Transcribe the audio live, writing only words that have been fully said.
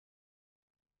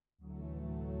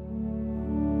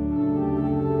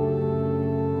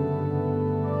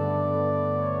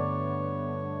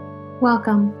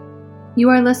Welcome. You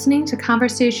are listening to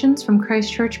Conversations from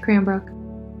Christ Church Cranbrook.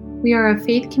 We are a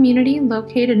faith community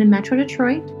located in Metro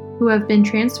Detroit who have been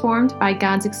transformed by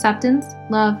God's acceptance,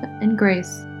 love, and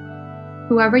grace.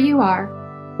 Whoever you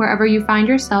are, wherever you find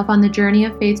yourself on the journey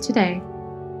of faith today,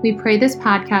 we pray this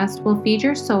podcast will feed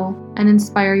your soul and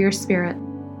inspire your spirit.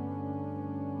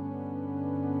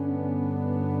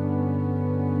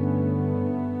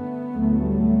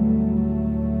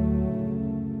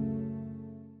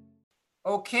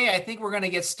 Okay, I think we're going to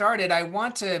get started. I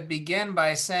want to begin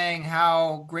by saying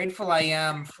how grateful I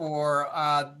am for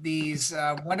these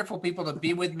wonderful people to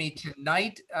be with me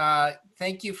tonight.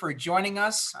 Thank you for joining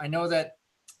us. I know that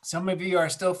some of you are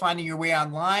still finding your way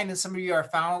online, and some of you are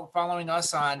following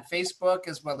us on Facebook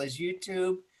as well as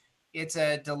YouTube. It's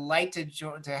a delight to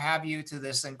have you to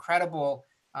this incredible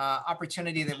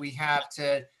opportunity that we have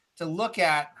to look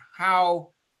at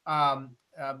how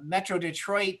Metro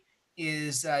Detroit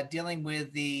is dealing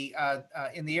with the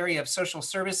in the area of social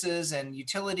services and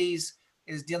utilities,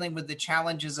 is dealing with the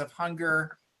challenges of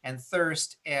hunger and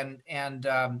thirst and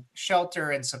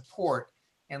shelter and support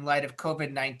in light of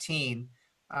COVID-19.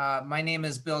 My name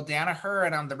is Bill Danaher,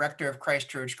 and I'm the rector of Christ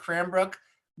Church Cranbrook.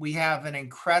 We have an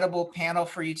incredible panel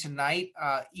for you tonight.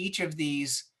 Each of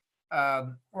these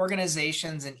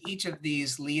organizations and each of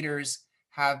these leaders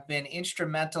have been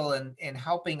instrumental in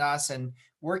helping us and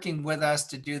working with us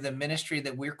to do the ministry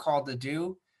that we're called to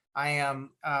do. I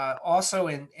am also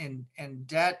in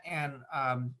debt and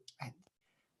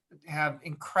have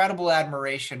incredible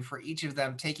admiration for each of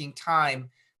them taking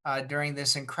time during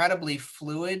this incredibly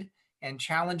fluid and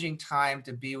challenging time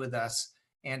to be with us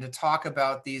and to talk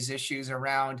about these issues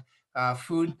around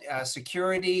food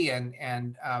security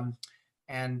and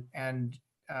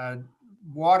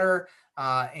water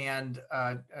and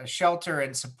shelter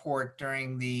and support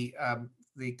during the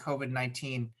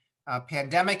COVID-19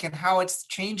 pandemic, and how it's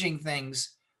changing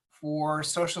things for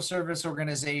social service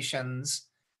organizations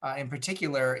in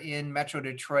particular in Metro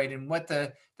Detroit, and what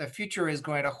the future is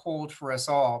going to hold for us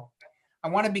all. I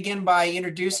want to begin by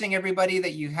introducing everybody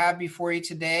that you have before you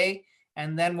today,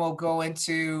 and then we'll go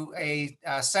into a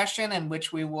session in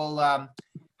which we will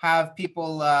have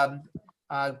people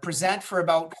present for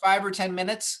about 5 or 10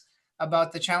 minutes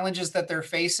about the challenges that they're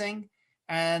facing.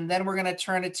 And then we're going to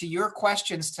turn it to your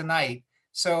questions tonight.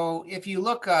 So if you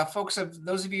look, folks,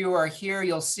 those of you who are here,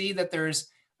 you'll see that there's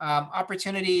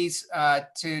opportunities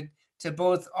to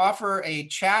both offer a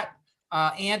chat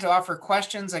and to offer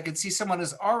questions. I could see someone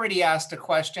has already asked a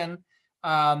question.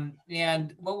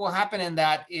 And what will happen in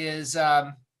that is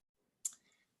we'll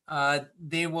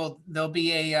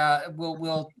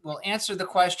answer the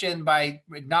question by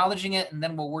acknowledging it, and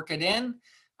then we'll work it in.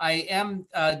 I am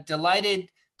delighted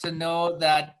to know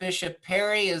that Bishop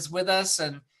Perry is with us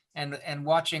and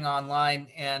watching online,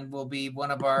 and will be one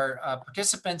of our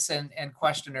participants and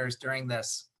questioners during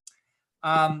this.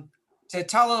 To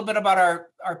tell a little bit about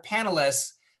our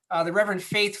panelists, the Reverend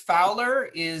Faith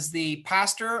Fowler is the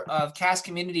pastor of Cass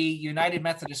Community United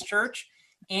Methodist Church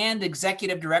and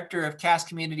executive director of Cass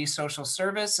Community Social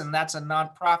Service, and that's a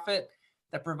nonprofit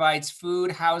that provides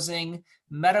food, housing,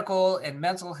 medical and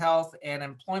mental health and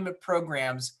employment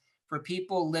programs for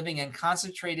people living in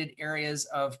concentrated areas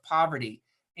of poverty.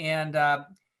 And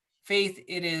Faith,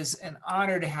 it is an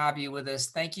honor to have you with us.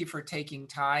 Thank you for taking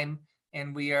time,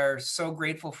 and we are so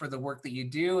grateful for the work that you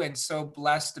do and so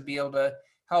blessed to be able to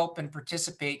help and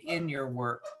participate in your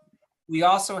work. We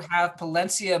also have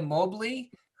Palencia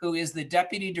Mobley, who is the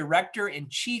Deputy Director and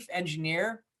Chief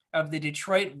Engineer of the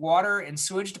Detroit Water and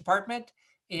Sewage Department.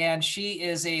 And she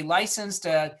is a licensed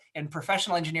and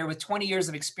professional engineer with 20 years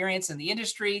of experience in the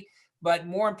industry. But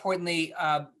more importantly,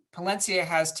 Palencia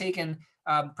has taken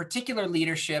particular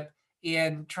leadership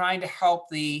in trying to help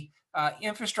the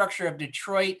infrastructure of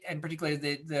Detroit, and particularly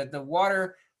the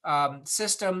water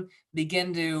system,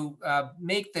 begin to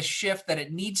make the shift that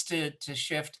it needs to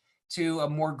shift to a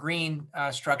more green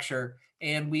structure.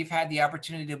 And we've had the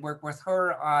opportunity to work with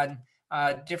her on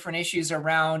different issues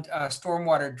around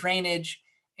stormwater drainage,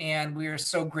 and we are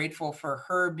so grateful for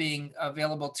her being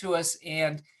available to us.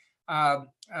 And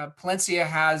Palencia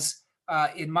has,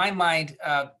 in my mind,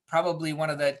 probably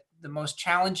one of the most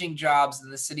challenging jobs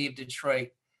in the city of Detroit.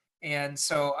 And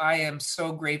so I am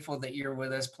so grateful that you're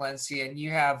with us, Palencia, and you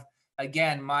have,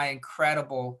 again, my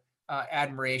incredible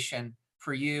admiration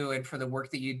for you and for the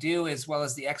work that you do, as well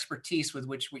as the expertise with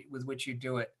which you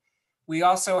do it. We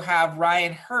also have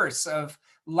Ryan Hurst of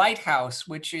Lighthouse,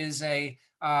 which is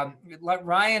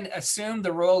Ryan assumed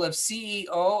the role of CEO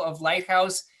of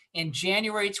Lighthouse in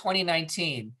January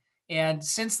 2019. And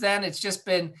since then, it's just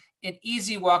been an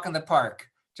easy walk in the park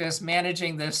just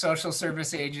managing the social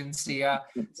service agency.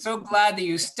 So glad that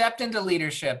you stepped into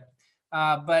leadership.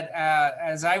 But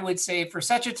as I would say, for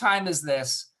such a time as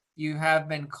this, you have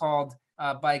been called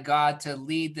by God to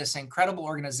lead this incredible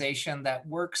organization that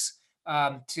works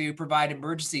to provide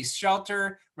emergency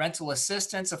shelter, rental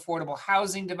assistance, affordable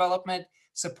housing development,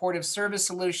 supportive service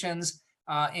solutions,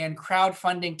 and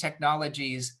crowdfunding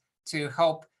technologies to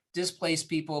help displaced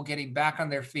people getting back on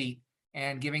their feet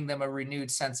and giving them a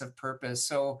renewed sense of purpose.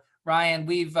 So, Ryan,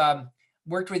 we've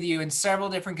worked with you in several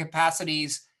different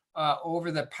capacities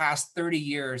over the past 30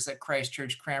 years at Christ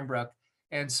Church Cranbrook.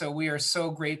 And so we are so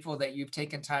grateful that you've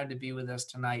taken time to be with us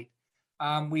tonight.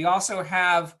 We also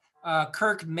have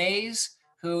Kirk Mays,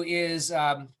 who is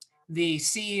the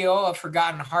CEO of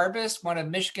Forgotten Harvest, one of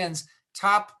Michigan's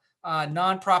top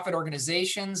nonprofit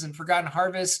organizations. And Forgotten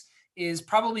Harvest is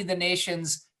probably the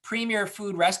nation's premier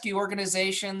food rescue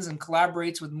organizations and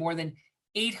collaborates with more than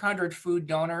 800 food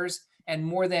donors and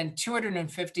more than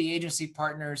 250 agency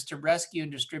partners to rescue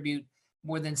and distribute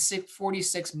more than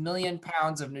 46 million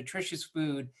pounds of nutritious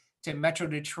food to Metro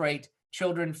Detroit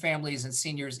children, families, and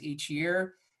seniors each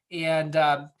year. And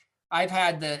I've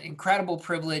had the incredible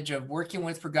privilege of working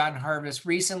with Forgotten Harvest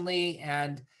recently,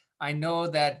 and I know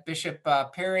that Bishop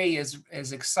Perry is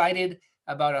excited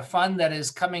about a fund that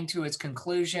is coming to its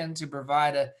conclusion to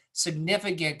provide a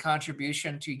significant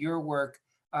contribution to your work,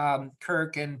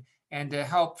 Kirk, and to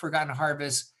help Forgotten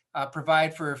Harvest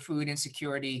provide for food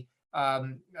insecurity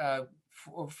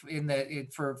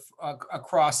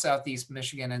across Southeast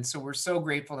Michigan. And so we're so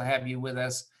grateful to have you with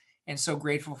us and so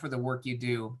grateful for the work you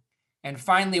do. And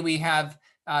finally, we have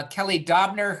Kelly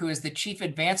Dobner, who is the Chief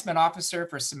Advancement Officer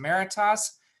for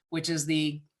Samaritas, which is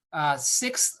the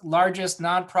sixth largest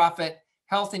nonprofit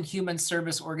health and human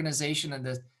service organization in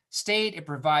the state. It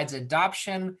provides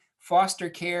adoption, foster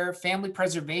care, family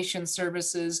preservation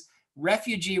services,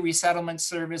 refugee resettlement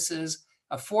services,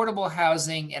 affordable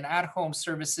housing, and at-home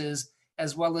services,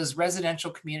 as well as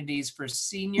residential communities for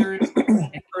seniors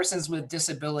and persons with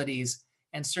disabilities,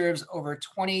 and serves over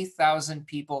 20,000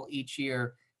 people each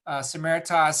year.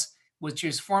 Samaritas, which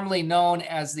is formerly known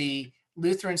as the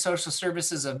Lutheran Social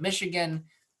Services of Michigan,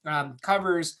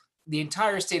 covers the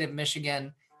entire state of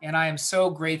Michigan, and I am so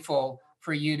grateful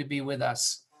for you to be with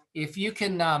us. If you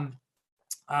can,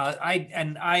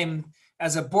 I'm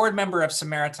as a board member of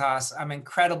Samaritas, I'm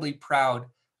incredibly proud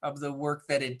of the work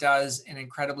that it does and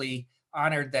incredibly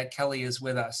honored that Kelly is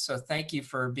with us. So thank you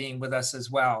for being with us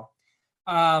as well.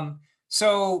 I'm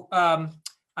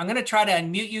going to try to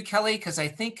unmute you, Kelly, because I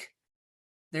think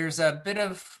there's a bit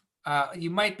of,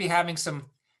 you might be having some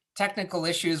technical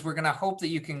issues. We're going to hope that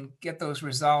you can get those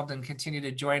resolved and continue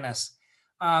to join us.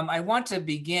 I want to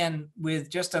begin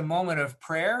with just a moment of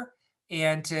prayer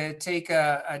and to take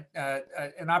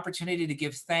an opportunity to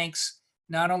give thanks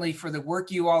not only for the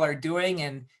work you all are doing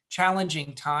in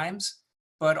challenging times,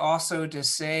 but also to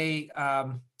say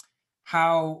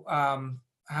how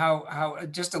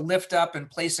just to lift up and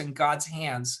place in God's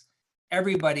hands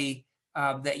everybody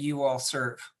that you all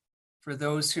serve. For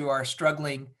those who are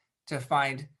struggling to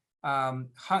find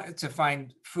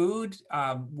food,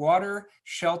 water,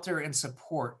 shelter, and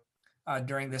support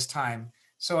during this time.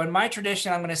 So in my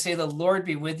tradition, I'm going to say the Lord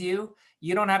be with you.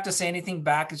 You don't have to say anything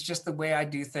back. It's just the way I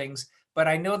do things. But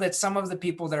I know that some of the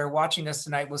people that are watching us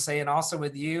tonight will say, and also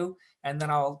with you, and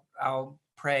then I'll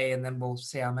pray, and then we'll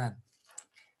say amen.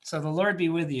 So the Lord be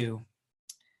with you.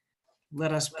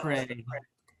 Let us pray.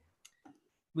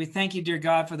 We thank you, dear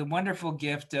God, for the wonderful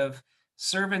gift of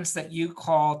servants that you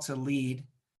call to lead,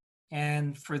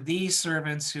 and for these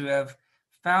servants who have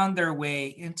found their way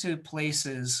into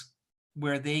places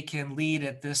where they can lead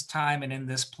at this time and in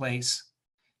this place.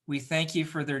 We thank you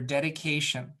for their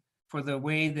dedication, for the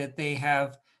way that they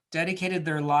have dedicated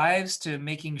their lives to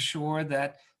making sure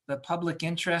that the public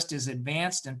interest is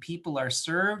advanced and people are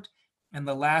served, and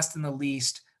the last and the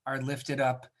least are lifted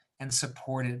up and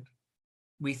supported.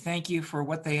 We thank you for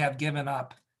what they have given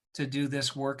up to do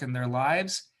this work in their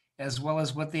lives, as well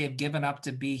as what they have given up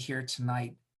to be here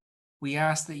tonight. We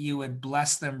ask that you would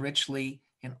bless them richly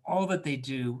in all that they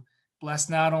do. Bless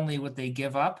not only what they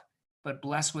give up, but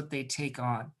bless what they take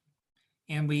on.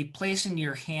 And we place in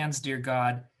your hands, dear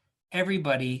God,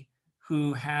 everybody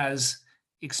who has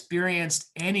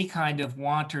experienced any kind of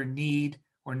want or need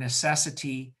or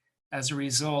necessity as a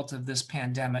result of this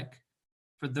pandemic.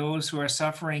 For those who are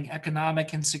suffering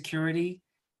economic insecurity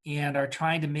and are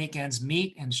trying to make ends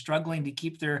meet and struggling to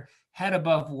keep their head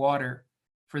above water.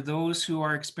 For those who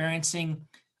are experiencing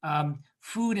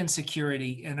food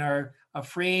insecurity and are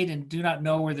afraid and do not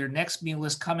know where their next meal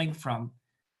is coming from.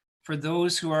 For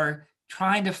those who are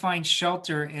trying to find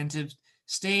shelter and to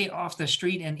stay off the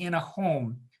street and in a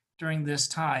home during this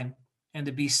time, and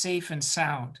to be safe and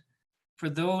sound. For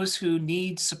those who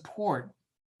need support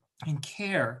and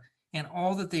care in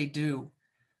all that they do,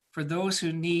 for those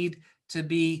who need to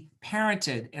be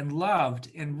parented and loved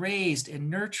and raised and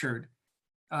nurtured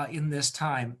in this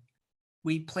time.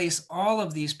 We place all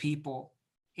of these people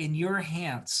in your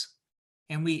hands,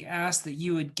 and we ask that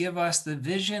you would give us the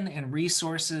vision and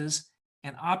resources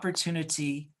and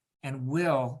opportunity and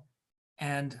will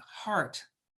and heart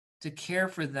to care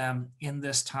for them in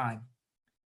this time.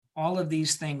 All of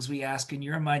these things we ask in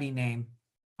your mighty name.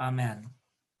 Amen.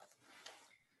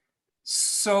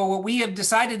 So what we have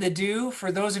decided to do,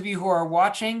 for those of you who are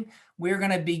watching, we're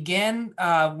going to begin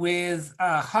with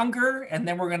hunger, and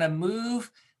then we're going to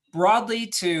move broadly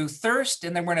to thirst,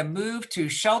 and then we're going to move to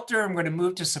shelter, and we're going to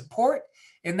move to support.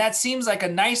 And that seems like a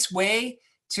nice way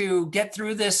to get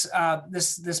through this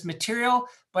this material.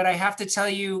 But I have to tell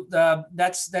you,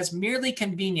 that's merely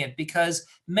convenient, because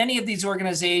many of these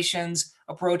organizations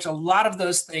approach a lot of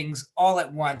those things all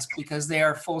at once because they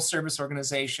are full service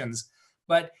organizations.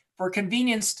 But for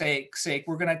convenience sake,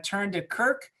 we're going to turn to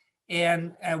Kirk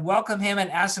and welcome him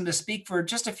and ask him to speak for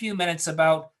just a few minutes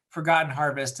about Forgotten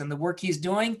Harvest and the work he's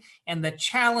doing and the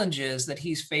challenges that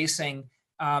he's facing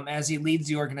as he leads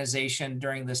the organization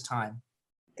during this time.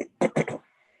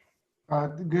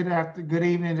 Good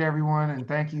evening to everyone, and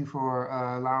thank you for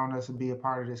allowing us to be a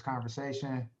part of this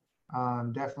conversation.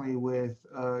 Definitely with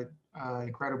an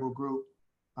incredible group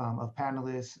of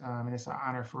panelists, and it's an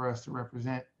honor for us to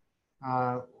represent.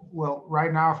 Well,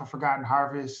 right now for Forgotten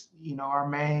Harvest, our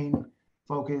main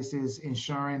focus is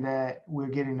ensuring that we're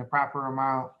getting the proper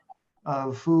amount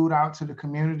of food out to the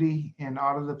community in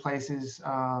all of the places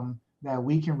that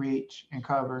we can reach and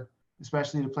cover,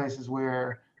 especially the places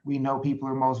where we know people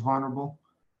are most vulnerable.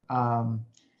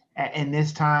 In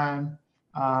this time,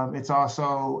 it's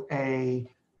also a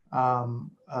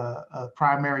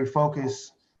primary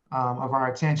focus of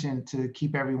our attention to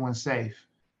keep everyone safe.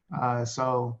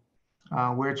 So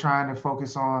we're trying to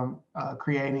focus on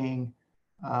creating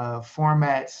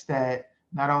formats that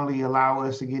not only allow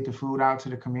us to get the food out to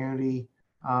the community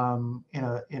in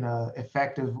a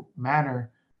effective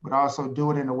manner, but also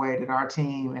do it in a way that our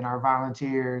team and our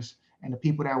volunteers and the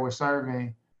people that we're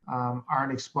serving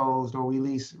aren't exposed, or we at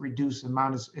least reduce the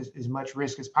amount of as much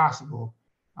risk as possible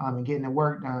in getting the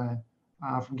work done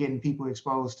from getting people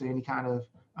exposed to any kind of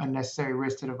unnecessary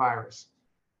risk to the virus.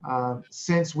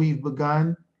 Since we've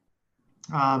begun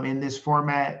in this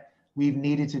format, we've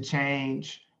needed to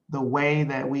change the way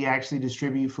that we actually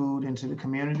distribute food into the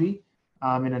community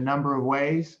in a number of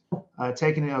ways,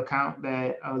 taking into account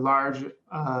that a large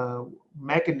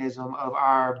mechanism of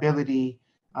our ability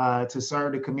to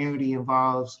serve the community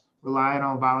involves relying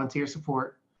on volunteer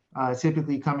support,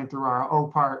 typically coming through our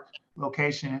Oak Park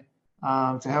location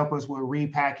to help us with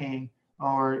repacking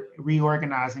or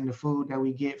reorganizing the food that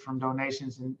we get from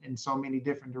donations in so many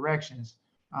different directions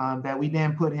that we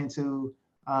then put into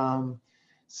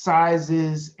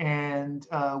sizes and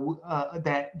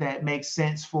that makes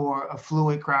sense for a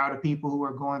fluid crowd of people who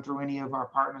are going through any of our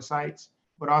partner sites.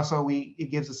 But also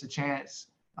it gives us a chance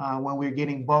when we're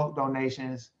getting bulk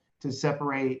donations to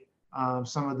separate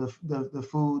some of the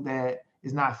food that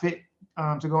is not fit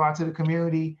to go out to the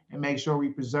community and make sure we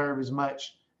preserve as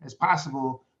much as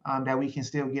possible that we can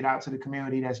still get out to the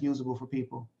community that's usable for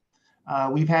people.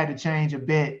 We've had to change a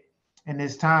bit in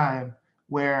this time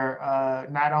where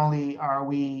not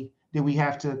only did we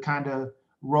have to kind of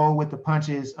roll with the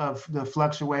punches of the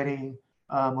fluctuating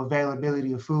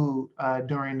availability of food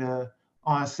during the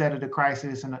onset of the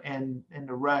crisis and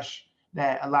the rush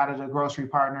that a lot of the grocery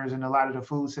partners and a lot of the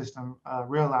food system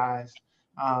realized.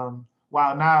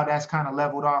 While now that's kind of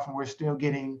leveled off and we're still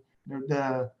getting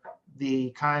the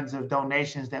kinds of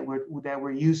donations that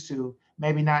we're used to,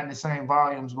 maybe not in the same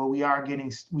volumes, but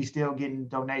we still getting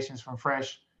donations from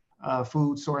fresh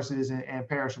food sources and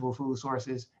perishable food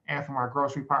sources, and from our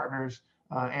grocery partners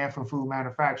and from food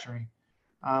manufacturing.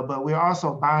 But we're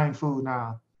also buying food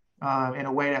now in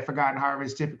a way that Forgotten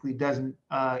Harvest typically doesn't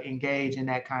engage in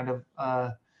that kind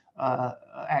of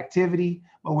activity.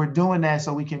 But we're doing that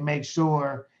so we can make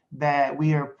sure that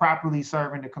we are properly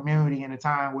serving the community in a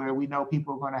time where we know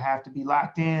people are going to have to be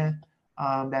locked in,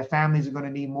 that families are going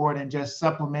to need more than just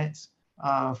supplements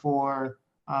for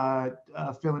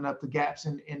filling up the gaps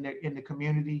in the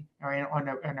community or on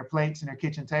their plates and their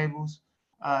kitchen tables.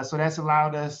 So that's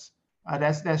allowed us,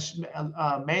 that's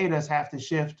made us have to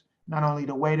shift not only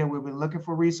the way that we've been looking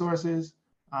for resources,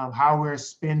 how we're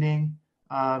spending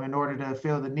in order to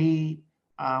fill the need.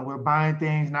 We're buying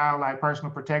things now like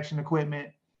personal protection equipment.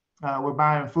 We're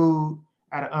buying food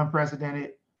at an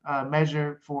unprecedented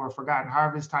measure for Forgotten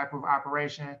Harvest type of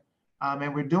operation.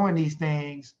 And we're doing these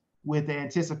things with the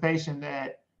anticipation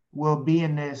that we'll be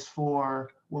in this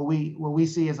for what we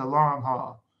see as a long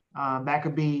haul. That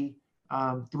could be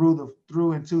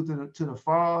through into the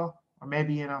fall, or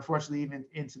maybe unfortunately even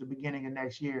into the beginning of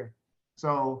next year.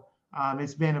 So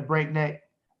it's been a breakneck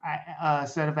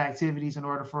set of activities in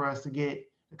order for us to get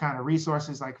the kind of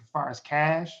resources, like as far as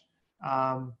cash,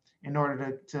 in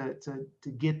order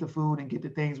to get the food and get the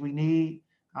things we need.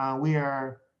 We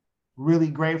are really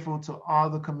grateful to all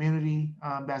the community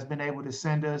that's been able to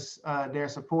send us their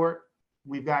support.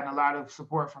 We've gotten a lot of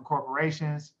support from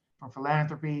corporations, from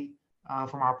philanthropy,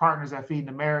 from our partners at Feeding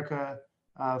America,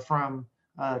 from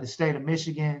the state of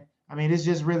Michigan. I mean, it's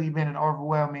just really been an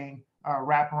overwhelming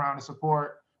wraparound of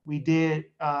support. We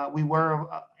were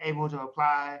able to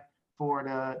apply for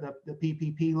the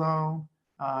PPP loan,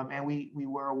 and we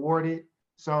were awarded.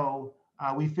 So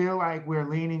we feel like we're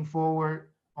leaning forward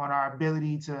on our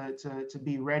ability to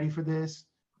be ready for this.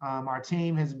 Our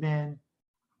team has been,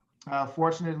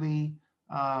 fortunately,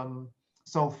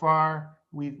 so far,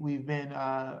 we've been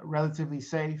relatively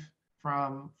safe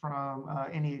from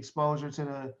any exposure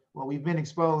to we've been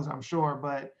exposed, I'm sure,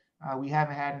 but we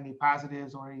haven't had any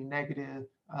positives or any negative,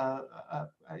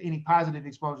 any positive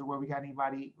exposure where we got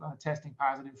anybody testing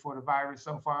positive for the virus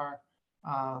so far.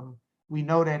 We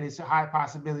know that it's a high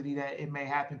possibility that it may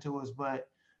happen to us, but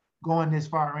going this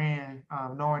far in,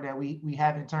 knowing that we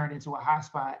haven't turned into a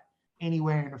hotspot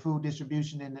anywhere in the food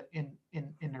distribution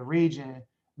in the region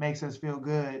makes us feel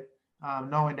good,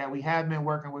 knowing that we have been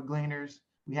working with gleaners,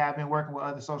 we have been working with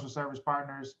other social service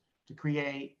partners to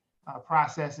create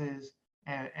processes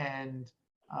and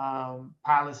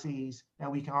policies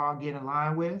that we can all get in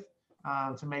line with,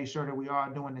 to make sure that we are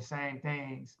doing the same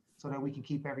things so that we can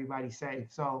keep everybody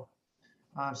safe. So,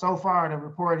 so far the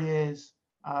report is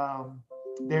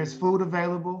there's food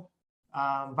available.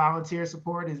 Volunteer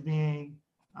support is being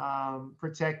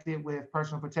protected with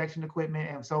personal protection equipment.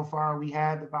 And so far we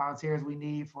have the volunteers we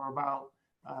need for about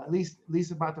at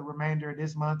least about the remainder of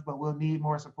this month, but we'll need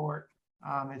more support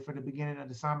for the beginning of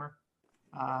the summer.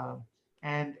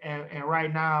 And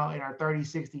right now in our 30,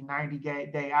 60, 90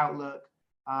 day outlook,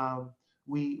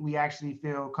 we actually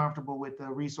feel comfortable with the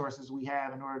resources we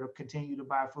have in order to continue to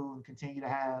buy food and continue to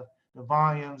have the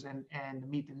volumes and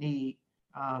meet the need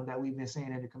that we've been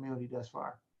seeing in the community thus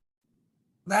far.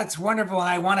 That's wonderful. And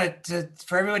I wanted to,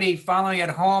 for everybody following at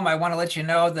home, I want to let you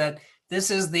know that this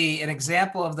is an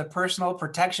example of the personal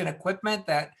protection equipment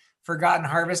that Forgotten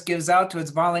Harvest gives out to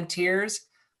its volunteers.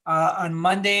 On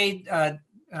Monday,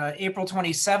 April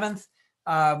 27th,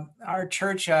 our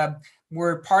church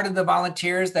were part of the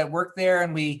volunteers that worked there,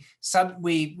 and we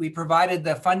provided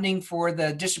the funding for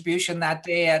the distribution that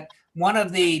day at one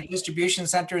of the distribution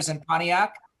centers in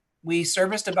Pontiac. We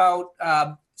serviced about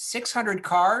 600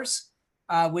 cars,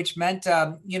 which meant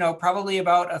probably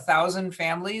about 1,000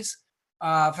 families,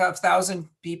 1,000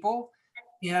 people.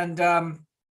 And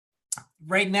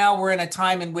right now we're in a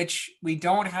time in which we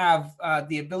don't have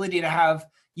the ability to have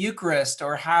Eucharist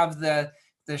or have the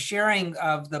sharing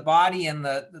of the body and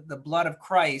the blood of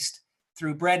Christ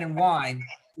through bread and wine,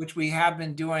 which we have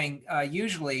been doing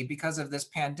usually because of this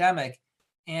pandemic.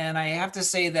 And I have to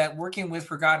say that working with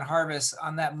Forgotten Harvest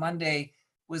on that Monday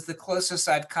was the closest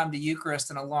I've come to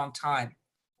Eucharist in a long time.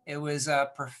 It was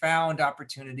a profound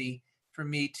opportunity for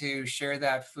me to share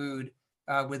that food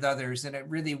with others. And it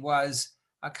really was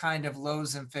a kind of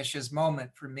loaves and fishes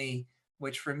moment for me,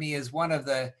 which for me is one of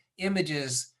the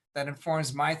images that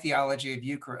informs my theology of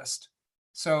Eucharist.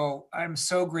 So I'm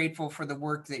so grateful for the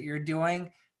work that you're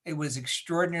doing. It was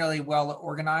extraordinarily well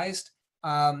organized.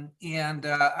 And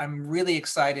I'm really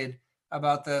excited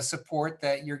about the support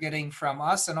that you're getting from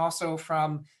us and also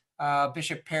from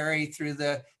Bishop Perry through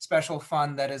the special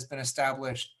fund that has been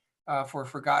established for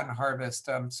Forgotten Harvest.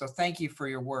 So thank you for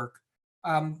your work.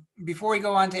 Before we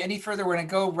go on to any further, we're going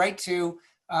to go right to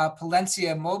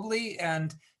Palencia Mobley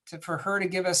and for her to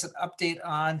give us an update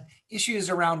on issues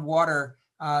around water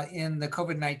in the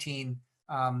COVID-19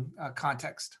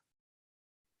 context.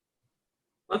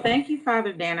 Well, thank you,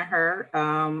 Father Danaher.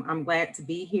 I'm glad to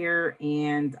be here.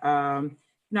 And, I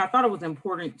thought it was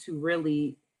important to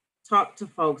really talk to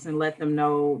folks and let them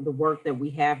know the work that we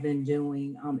have been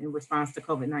doing in response to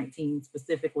COVID-19,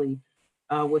 specifically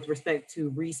with respect to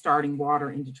restarting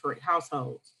water in Detroit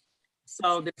households.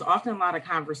 So there's often a lot of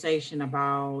conversation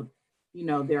about,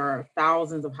 there are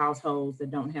thousands of households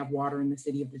that don't have water in the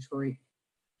city of Detroit.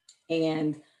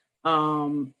 And,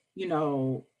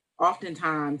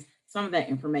 oftentimes some of that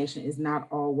information is not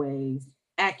always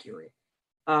accurate.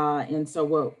 And so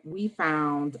what we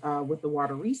found with the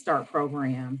Water Restart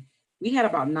program we had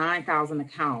about 9,000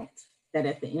 accounts that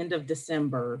at the end of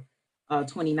December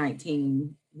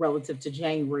 2019, relative to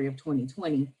January of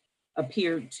 2020,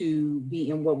 appeared to be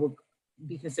in what would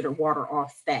be considered water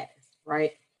off status,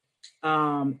 right?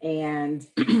 And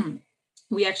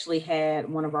we actually had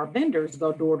one of our vendors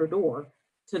go door to door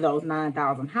to those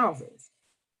 9,000 houses.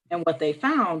 And what they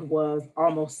found was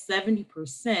almost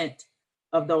 70%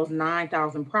 of those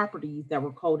 9,000 properties that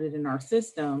were coded in our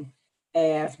system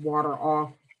as water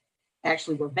off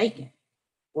actually were vacant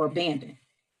or abandoned.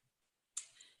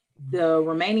 The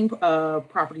remaining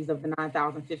properties of the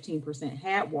 9,000, 15%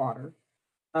 had water.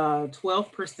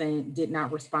 12% did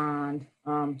not respond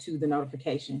to the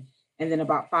notification. And then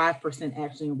about 5%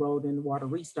 actually enrolled in the water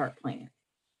restart plan.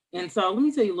 And so let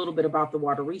me tell you a little bit about the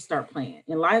water restart plan.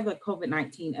 In light of the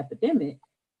COVID-19 epidemic,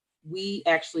 we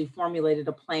actually formulated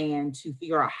a plan to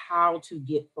figure out how to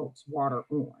get folks water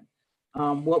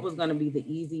on. What was going to be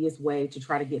the easiest way to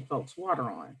try to get folks water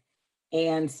on.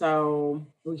 And so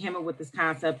we came up with this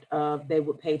concept of they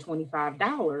would pay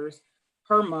 $25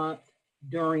 per month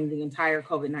during the entire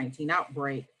COVID-19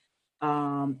 outbreak.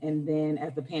 And then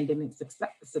as the pandemic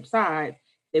subsides,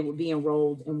 they would be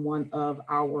enrolled in one of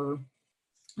our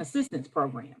assistance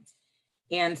programs.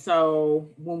 And so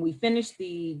when we finished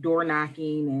the door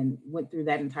knocking and went through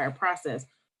that entire process,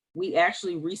 we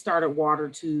actually restarted water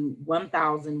to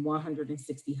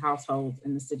 1,160 households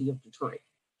in the city of Detroit.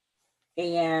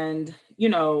 And, you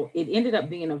know, it ended up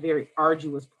being a very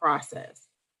arduous process.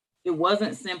 It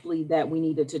wasn't simply that we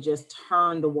needed to just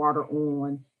turn the water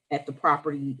on at the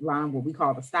property line, what we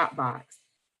call the stop box.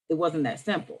 It wasn't that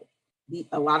simple.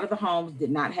 A lot of the homes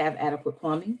did not have adequate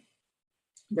plumbing.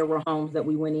 There were homes that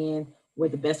we went in where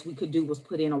the best we could do was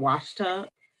put in a wash tub,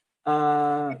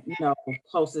 you know,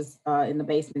 closest in the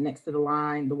basement next to the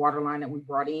line, the water line that we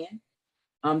brought in.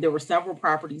 There were several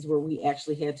properties where we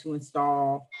actually had to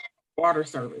install water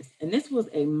service. And this was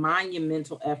a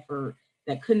monumental effort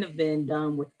that couldn't have been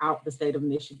done without the state of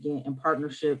Michigan and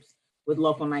partnerships with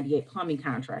local 98 plumbing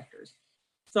contractors.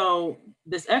 So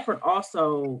this effort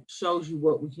also shows you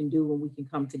what we can do when we can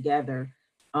come together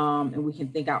and we can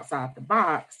think outside the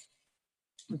box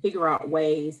and figure out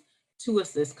ways to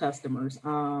assist customers.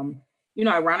 You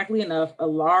know, ironically enough, a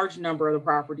large number of the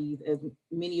properties, as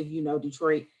many of you know,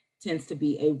 Detroit tends to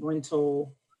be a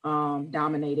rental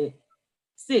dominated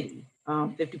city.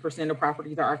 50% of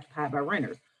properties are occupied by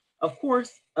renters. Of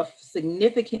course, a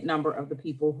significant number of the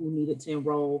people who needed to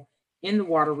enroll in the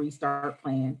water restart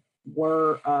plan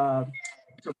were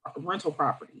rental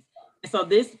properties. And so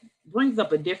this brings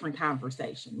up a different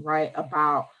conversation, right,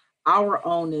 about our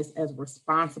onus as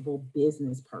responsible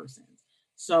business persons.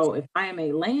 So if I am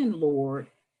a landlord,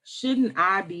 shouldn't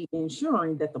I be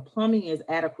ensuring that the plumbing is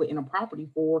adequate in a property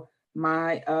for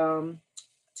my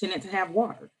tenant to have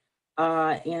water?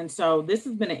 And so this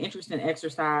has been an interesting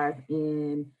exercise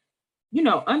in, you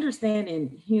know, understanding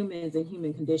humans and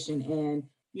human condition. And,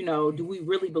 you know, do we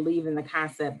really believe in the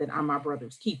concept that I'm my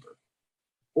brother's keeper?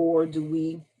 Or do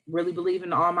we really believe in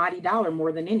the almighty dollar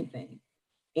more than anything?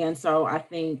 And so I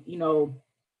think, you know,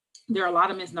 there are a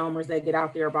lot of misnomers that get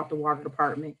out there about the water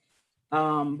department,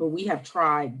 but we have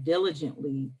tried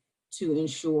diligently to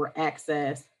ensure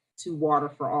access to water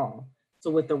for all. So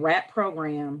with the WRAP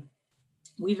program,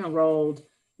 we've enrolled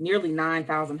nearly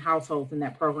 9,000 households in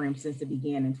that program since it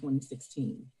began in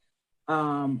 2016.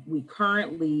 We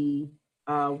currently,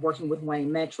 working with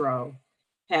Wayne Metro,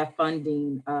 have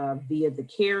funding via the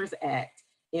CARES Act,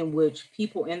 in which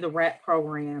people in the WRAP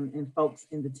program and folks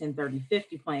in the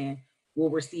 1030/50 plan will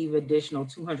receive additional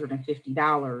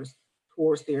 $250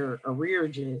 towards their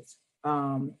arrearages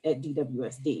at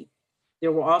DWSD.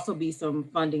 There will also be some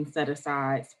funding set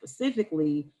aside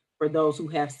specifically for those who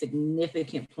have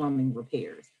significant plumbing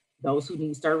repairs, those who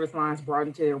need service lines brought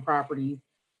into their properties,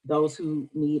 those who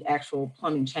need actual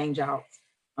plumbing change outs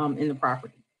in the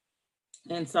property.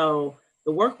 And so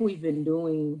the work we've been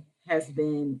doing has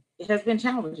been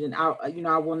challenging.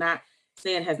 I will not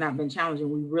say it has not been challenging.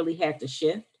 We really had to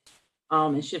shift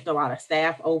and shift a lot of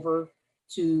staff over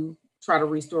to try to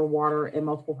restore water at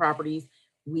multiple properties.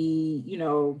 We,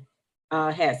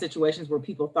 had situations where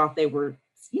people thought they were,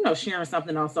 sharing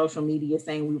something on social media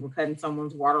saying we were cutting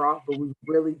someone's water off, but we were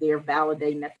really there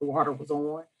validating that the water was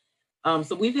on.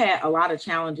 So we've had a lot of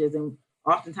challenges, and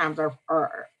oftentimes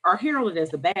are heralded as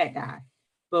the bad guy,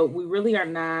 but we really are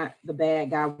not the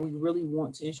bad guy. We really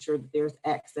want to ensure that there's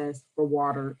access for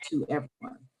water to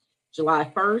everyone.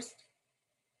 July 1st,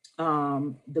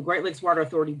 the Great Lakes Water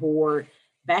Authority Board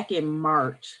back in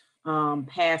March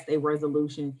passed a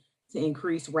resolution to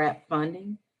increase WRAP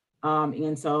funding.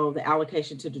 And so the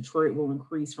allocation to Detroit will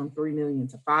increase from $3 million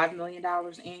to $5 million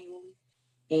annually.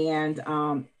 And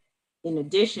in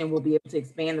addition, we'll be able to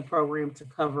expand the program to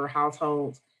cover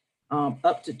households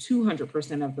up to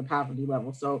 200% of the poverty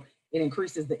level. So it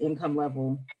increases the income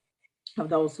level of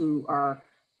those who are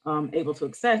able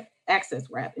to access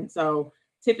RAP. And so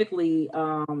typically,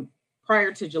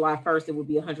 prior to July 1st, it would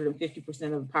be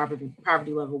 150% of the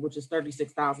poverty level, which is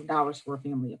 $36,000 for a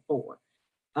family of four.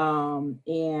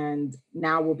 And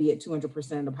now we'll be at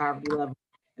 200% of the poverty level.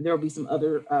 And there will be some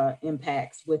other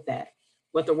impacts with that.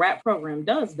 What the RAP program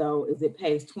does, though, is it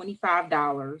pays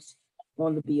 $25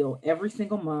 on the bill every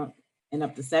single month and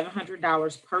up to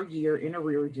 $700 per year in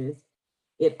arrearages.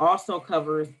 It also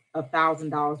covers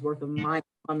 $1,000 worth of minor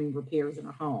plumbing repairs in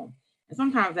a home. And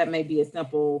sometimes that may be a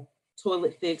simple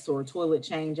toilet fix or a toilet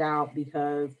change out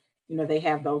because, you know, they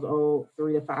have those old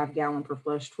 3 to 5 gallon per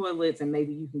flush toilets, and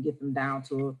maybe you can get them down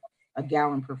to a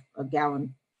gallon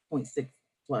 0.6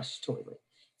 flush toilet.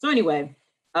 So anyway,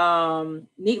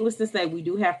 needless to say, we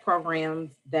do have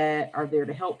programs that are there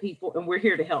to help people, and we're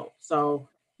here to help. So,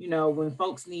 you know, when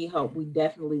folks need help, we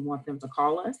definitely want them to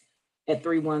call us at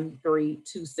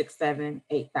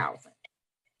 313-267-8000.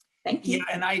 Thank you. Yeah,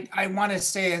 and I want to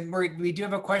say, and we do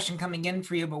have a question coming in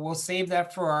for you, but we'll save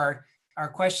that for our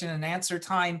question and answer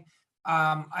time.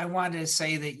 I wanted to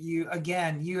say that you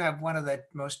have one of the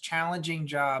most challenging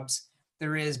jobs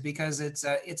there is, because it's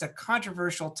a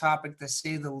controversial topic, to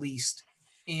say the least.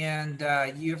 And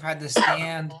you've had to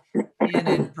stand in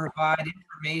and provide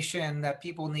information that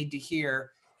people need to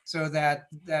hear, so that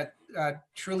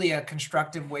truly a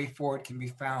constructive way forward can be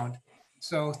found.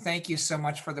 So thank you so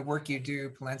much for the work you do,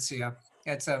 Palencia.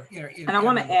 It's and I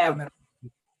want to add.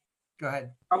 Go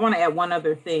ahead. I want to add one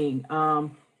other thing.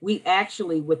 We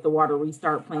actually, with the Water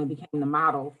Restart Plan, became the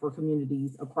model for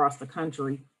communities across the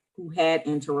country who had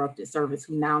interrupted service,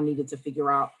 who now needed to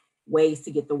figure out ways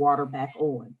to get the water back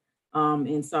on.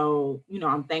 And so, you know,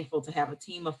 I'm thankful to have a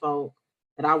team of folk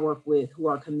that I work with who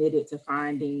are committed to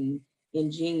finding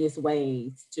ingenious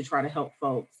ways to try to help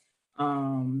folks,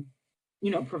 you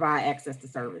know, provide access to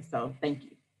service. So thank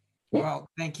you. Well,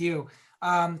 thank you.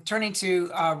 Turning to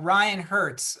Ryan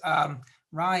Hertz.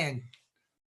 Ryan,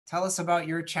 tell us about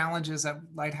your challenges at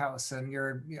Lighthouse and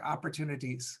your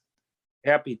opportunities.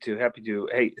 Happy to.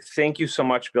 Hey, thank you so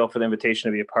much, Bill, for the invitation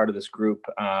to be a part of this group.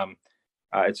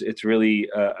 It's really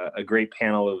a great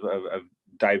panel of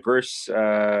diverse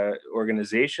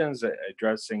organizations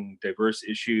addressing diverse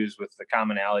issues with the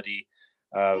commonality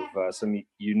of some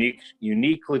unique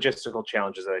logistical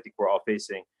challenges that I think we're all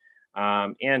facing.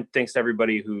 And thanks to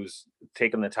everybody who's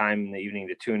taken the time in the evening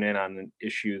to tune in on an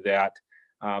issue that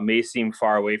may seem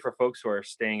far away for folks who are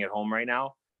staying at home right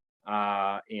now.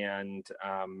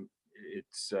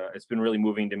 It's been really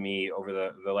moving to me over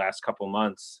the last couple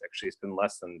months. Actually, it's been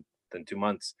less than 2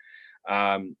 months,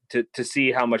 to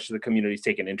see how much the community's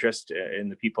taken interest in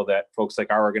the people that folks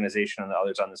like our organization and the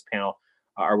others on this panel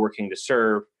are working to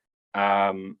serve.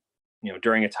 You know,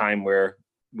 during a time where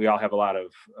we all have a lot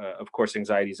of course,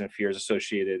 anxieties and fears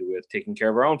associated with taking care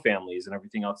of our own families and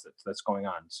everything else that's going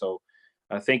on. So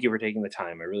thank you for taking the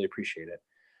time. I really appreciate it.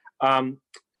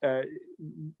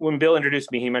 When Bill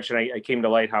introduced me, he mentioned I came to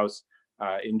Lighthouse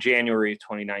in January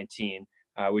 2019,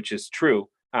 which is true.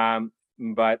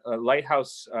 But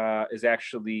Lighthouse is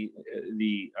actually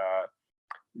the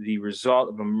result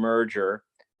of a merger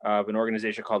of an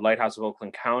organization called Lighthouse of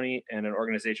Oakland County and an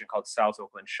organization called South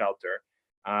Oakland Shelter.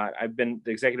 I've been the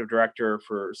executive director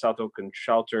for South Oakland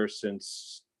Shelter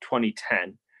since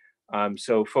 2010.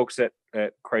 So folks at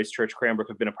Christ Church Cranbrook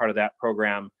have been a part of that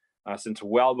program since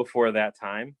well before that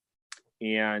time,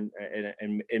 and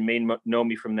may know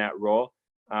me from that role.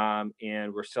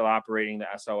 And we're still operating the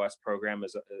SOS program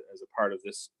as a part of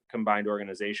this combined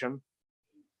organization.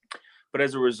 But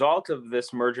as a result of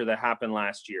this merger that happened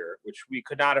last year, which we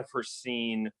could not have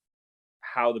foreseen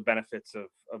how the benefits of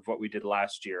what we did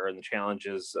last year and the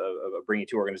challenges of bringing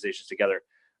two organizations together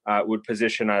would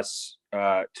position us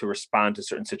to respond to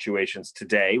certain situations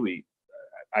today.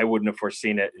 I wouldn't have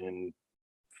foreseen it in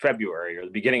February or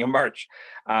the beginning of March.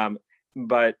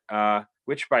 But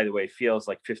which, by the way, feels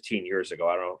like 15 years ago.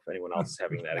 I don't know if anyone else is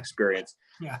having that experience.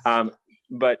 Yeah.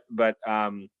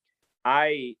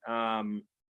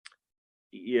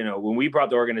 You know, when we brought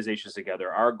the organizations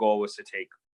together, our goal was to take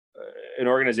an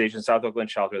organization, South Oakland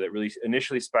Shelter, that really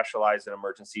initially specialized in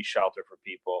emergency shelter for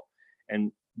people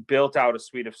and built out a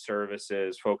suite of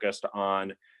services focused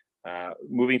on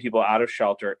moving people out of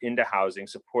shelter into housing,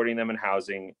 supporting them in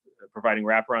housing, providing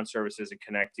wraparound services, and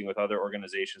connecting with other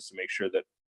organizations to make sure that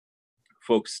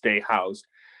folks stay housed.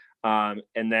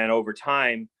 And then over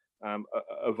time,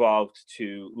 evolved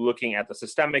to looking at the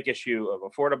systemic issue of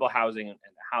affordable housing and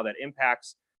how that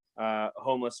impacts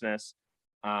homelessness,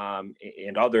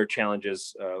 and other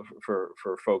challenges for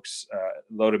folks,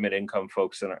 low to mid income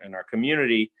folks in our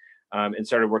community, and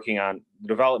started working on the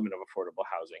development of affordable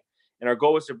housing. And our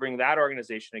goal was to bring that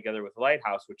organization together with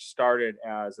Lighthouse, which started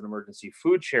as an emergency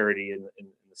food charity in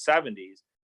the 70s,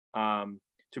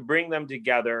 to bring them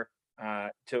together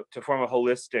to form a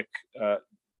holistic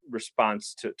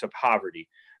response to poverty.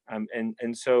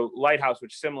 And so Lighthouse,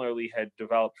 which similarly had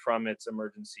developed from its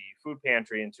emergency food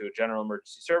pantry into a general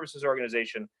emergency services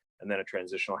organization, and then a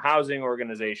transitional housing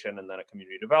organization, and then a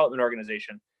community development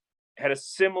organization, had a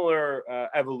similar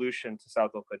evolution to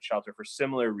South Oakland Shelter for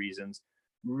similar reasons.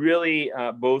 Really,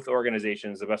 both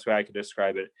organizations, the best way I could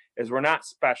describe it is we're not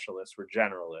specialists, we're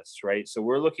generalists, right? So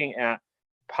we're looking at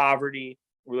poverty,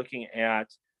 we're looking at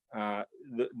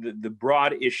the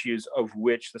broad issues of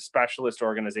which the specialist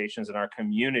organizations in our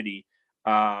community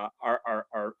are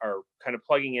kind of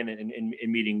plugging in and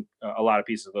meeting a lot of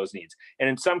pieces of those needs. And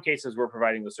in some cases, we're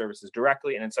providing the services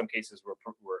directly, and in some cases, we're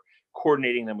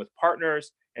coordinating them with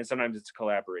partners, and sometimes it's a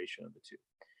collaboration of the two.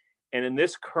 And in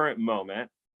this current moment,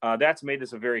 that's made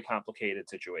this a very complicated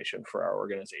situation for our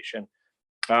organization.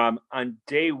 On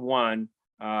day one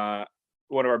of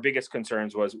our biggest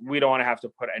concerns was we don't want to have to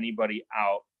put anybody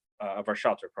out of our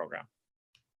shelter program.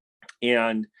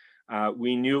 And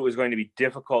we knew it was going to be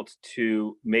difficult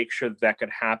to make sure that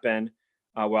could happen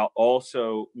while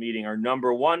also meeting our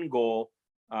number one goal,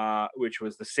 which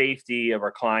was the safety of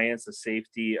our clients, the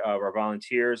safety of our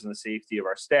volunteers, and the safety of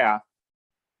our staff.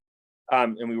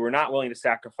 And we were not willing to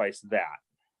sacrifice that.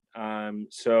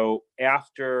 So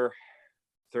after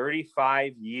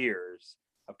 35 years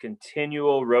of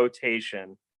continual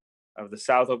rotation of the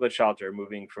South Oakland Shelter,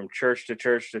 moving from church to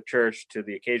church to church to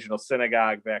the occasional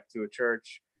synagogue, back to a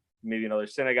church, maybe another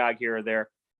synagogue here or there.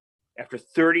 After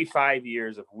 35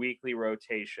 years of weekly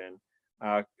rotation,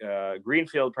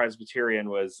 Greenfield Presbyterian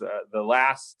was the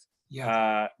last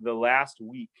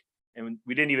week, and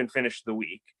we didn't even finish the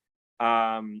week,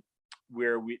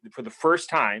 where we, for the first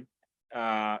time,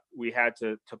 we had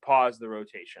to pause the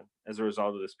rotation as a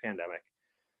result of this pandemic.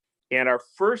 And our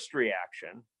first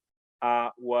reaction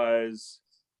was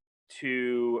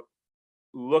to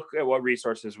look at what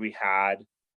resources we had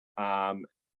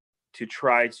to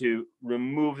try to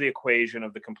remove the equation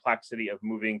of the complexity of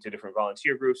moving to different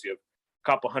volunteer groups. You have a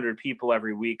couple hundred people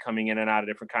every week coming in and out of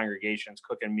different congregations,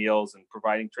 cooking meals and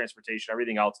providing transportation,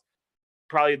 everything else.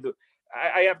 Probably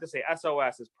I have to say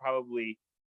SOS is probably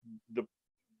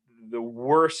the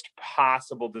worst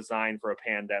possible design for a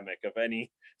pandemic of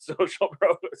any social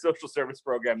service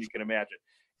program you can imagine.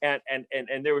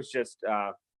 And there was just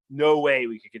no way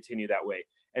we could continue that way.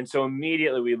 And so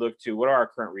immediately we looked to what are our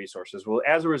current resources? Well,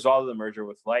 as a result of the merger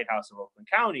with Lighthouse of Oakland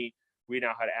County, we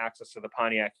now had access to the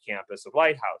Pontiac campus of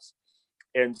Lighthouse.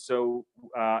 And so,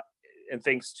 and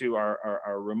thanks to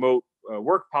our remote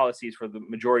work policies for the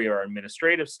majority of our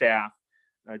administrative staff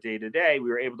day to day, we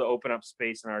were able to open up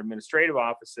space in our administrative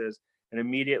offices and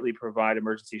immediately provide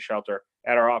emergency shelter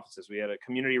at our offices. We had a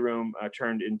community room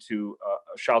turned into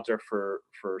a shelter for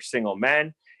single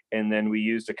men. And then we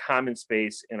used a common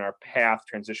space in our PATH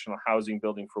transitional housing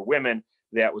building for women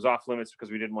that was off limits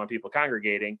because we didn't want people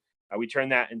congregating. We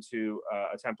turned that into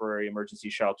a temporary emergency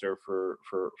shelter for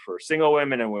single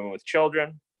women and women with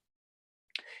children.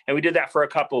 And we did that for a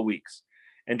couple of weeks.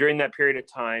 And during that period of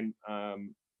time,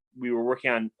 we were working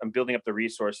on building up the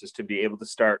resources to be able to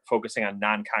start focusing on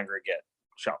non-congregate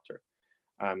shelter.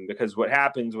 Because what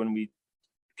happens when we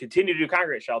continue to do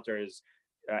congregate shelter is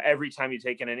every time you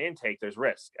take in an intake, there's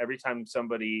risk. Every time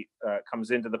somebody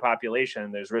comes into the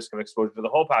population, there's risk of exposure to the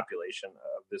whole population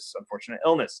of this unfortunate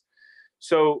illness.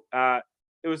 So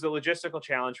it was a logistical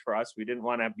challenge for us. We didn't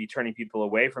want to be turning people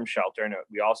away from shelter, and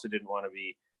we also didn't want to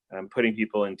be putting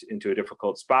people into a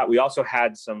difficult spot. We also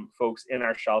had some folks in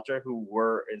our shelter who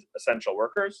were essential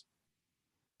workers.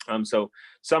 So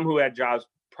some who had jobs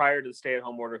prior to the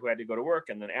stay-at-home order who had to go to work,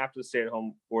 and then after the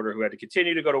stay-at-home order who had to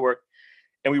continue to go to work.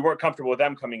 And we weren't comfortable with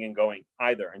them coming and going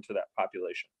either into that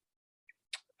population.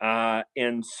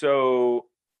 And so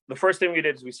the first thing we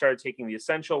did is we started taking the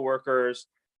essential workers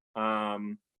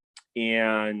and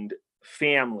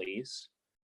families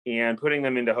and putting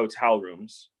them into hotel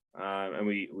rooms. And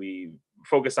we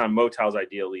focused on motels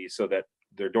ideally so that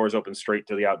their doors open straight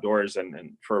to the outdoors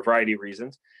and for a variety of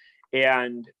reasons.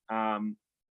 And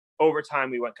over time,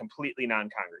 we went completely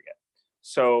non-congregate.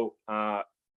 So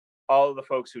all of the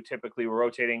folks who typically were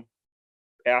rotating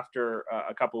after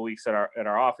a couple of weeks at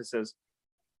our offices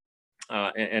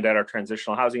and at our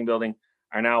transitional housing building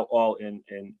are now all in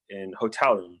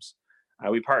hotel rooms.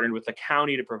 We partnered with the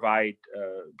county to provide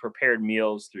prepared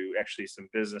meals through actually some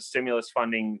business stimulus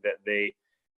funding that they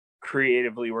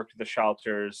creatively worked with the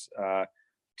shelters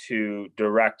to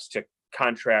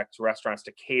contract restaurants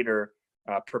to cater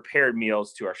prepared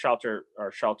meals to our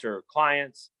shelter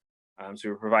clients. So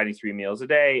we're providing 3 meals a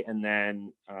day, and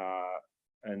then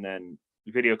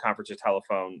video conference or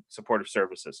telephone supportive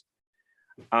services.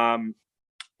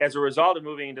 As a result of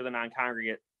moving into the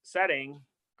non-congregate setting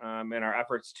and our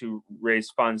efforts to raise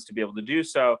funds to be able to do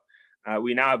so,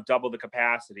 we now have double the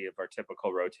capacity of our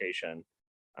typical rotation.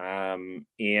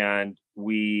 And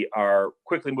we are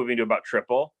quickly moving to about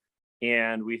triple,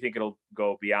 and we think it'll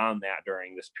go beyond that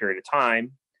during this period of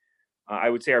time. I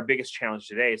would say our biggest challenge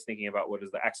today is thinking about what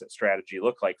does the exit strategy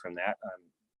look like from that.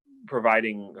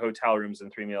 Providing hotel rooms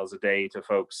and 3 meals a day to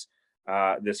folks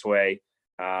this way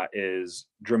is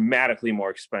dramatically more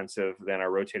expensive than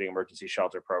our rotating emergency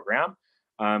shelter program.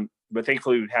 But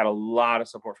thankfully, we've had a lot of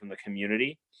support from the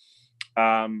community.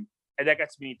 And that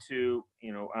gets me to,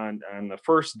 on the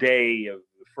first day of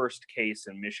the first case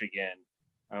in Michigan,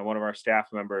 one of our staff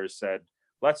members said,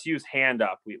 let's use Hand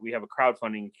Up. We have a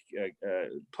crowdfunding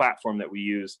platform that we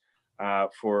use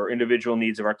for individual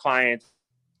needs of our clients.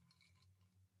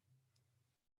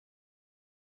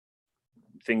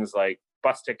 Things like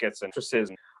bus tickets and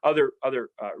other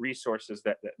resources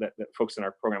that folks in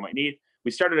our program might need.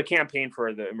 We started a campaign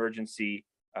for the emergency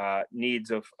needs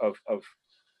of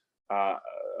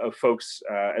folks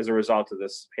as a result of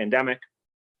this pandemic.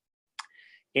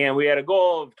 And we had a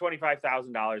goal of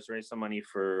 $25,000 to raise some money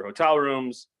for hotel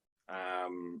rooms,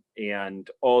 and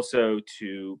also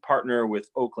to partner with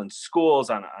Oakland schools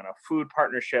on a food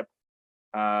partnership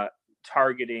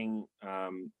targeting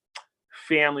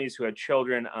families who had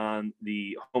children on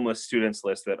the homeless students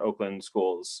list that Oakland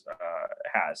schools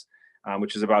has,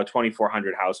 which is about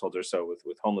 2,400 households or so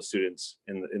with homeless students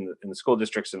in the school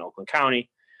districts in Oakland County.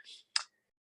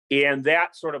 And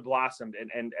that sort of blossomed,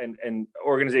 and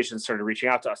organizations started reaching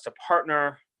out to us to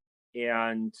partner.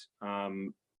 And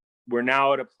we're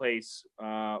now at a place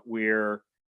where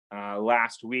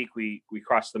last week we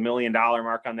crossed the $1 million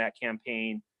mark on that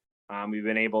campaign. We've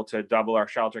been able to double our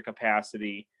shelter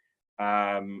capacity.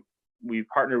 We've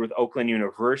partnered with Oakland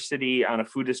University on a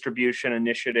food distribution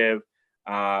initiative,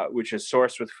 which is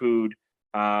sourced with food,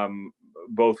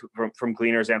 both from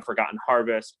Gleaners and Forgotten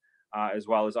Harvest, as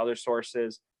well as other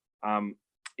sources.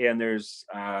 And there's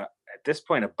at this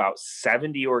point about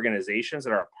 70 organizations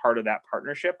that are a part of that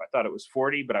partnership. I thought it was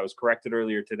 40, but I was corrected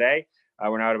earlier today.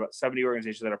 We're now at about 70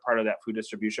 organizations that are part of that food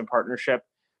distribution partnership.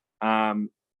 And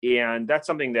that's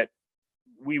something that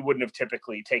we wouldn't have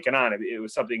typically taken on. It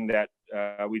was something that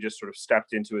we just sort of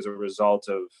stepped into as a result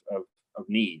of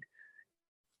need.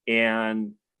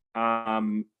 And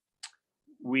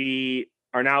we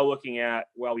are now looking at,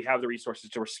 well, we have the resources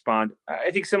to respond.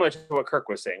 I think similar to what Kirk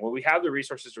was saying, well, we have the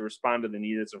resources to respond to the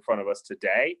need that's in front of us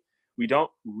today. We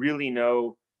don't really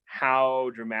know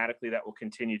how dramatically that will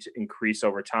continue to increase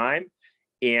over time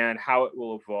and how it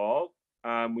will evolve.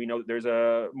 We know that there's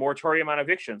a moratorium on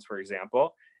evictions, for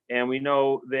example, and we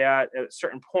know that at a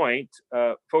certain point,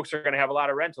 folks are going to have a lot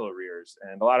of rental arrears,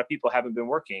 and a lot of people haven't been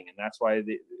working, and that's why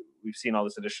we've seen all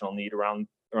this additional need around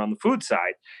the food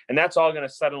side, and that's all going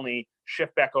to suddenly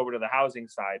shift back over to the housing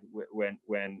side when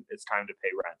it's time to pay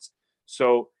rents.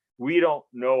 So we don't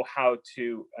know how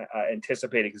to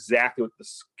anticipate exactly what the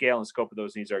scale and scope of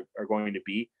those needs are going to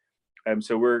be.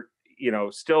 So we're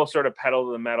still sort of pedal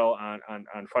to the metal on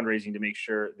fundraising to make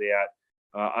sure that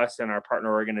us and our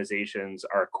partner organizations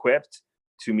are equipped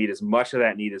to meet as much of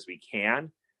that need as we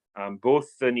can,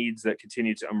 both the needs that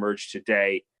continue to emerge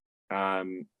today,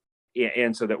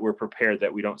 and so that we're prepared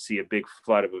that we don't see a big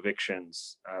flood of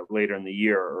evictions later in the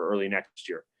year or early next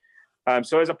year.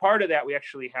 So as a part of that, we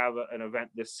actually have an event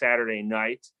this Saturday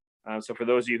night. So for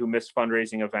those of you who missed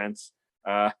fundraising events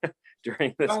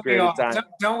during this period of time.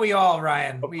 Don't we all,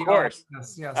 Ryan? Of course.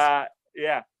 Yes.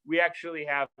 Yeah, we actually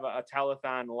have a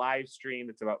telethon live stream.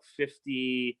 It's about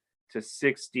 50 to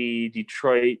 60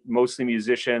 Detroit, mostly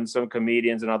musicians, some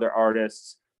comedians and other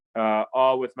artists,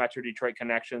 all with Metro Detroit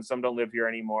connections. Some don't live here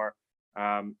anymore.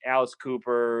 Alice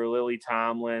Cooper, Lily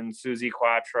Tomlin, Susie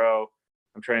Quattro.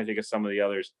 I'm trying to think of some of the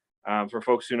others. For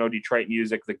folks who know Detroit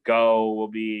music, The Go will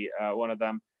be one of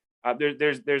them.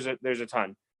 There's a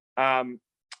ton.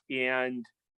 And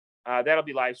that'll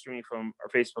be live streaming from our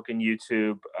Facebook and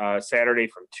YouTube Saturday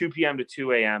from 2 p.m. to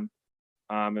 2 a.m.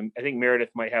 And I think Meredith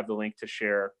might have the link to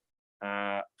share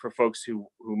for folks who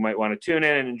might want to tune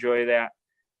in and enjoy that.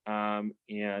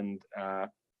 And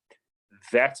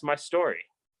that's my story.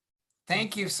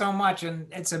 Thank you so much. And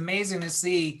it's amazing to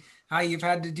see how you've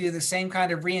had to do the same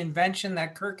kind of reinvention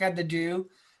that Kirk had to do.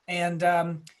 And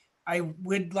I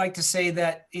would like to say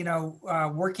that,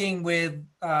 working with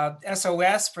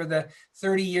SOS for the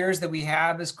 30 years that we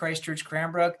have as Christ Church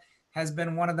Cranbrook has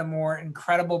been one of the more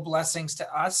incredible blessings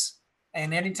to us.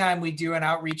 And anytime we do an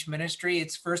outreach ministry,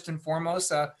 it's first and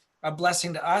foremost a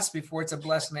blessing to us before it's a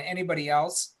blessing to anybody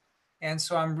else. And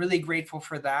so I'm really grateful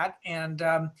for that. And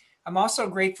I'm also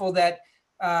grateful that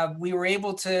we were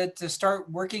able to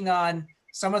start working on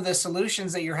some of the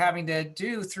solutions that you're having to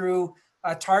do through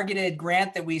a targeted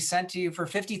grant that we sent to you for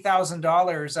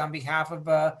 $50,000 on behalf of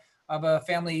a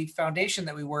family foundation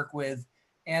that we work with.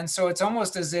 And so it's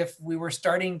almost as if we were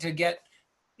starting to get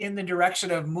in the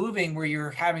direction of moving where you're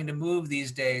having to move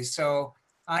these days. So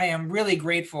I am really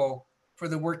grateful for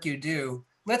the work you do.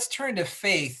 Let's turn to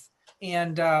Faith.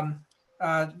 And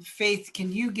Faith,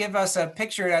 can you give us a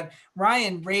picture that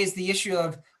Ryan raised the issue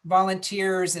of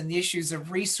volunteers and the issues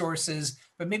of resources,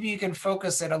 but maybe you can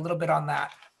focus it a little bit on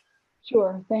that.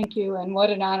 Sure, thank you. And what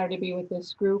an honor to be with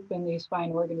this group and these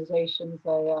fine organizations.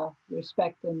 I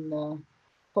respect and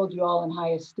hold you all in high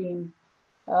esteem.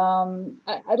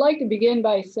 I'd like to begin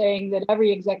by saying that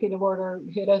every executive order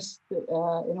hit us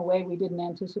in a way we didn't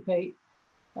anticipate.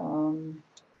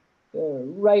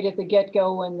 Right at the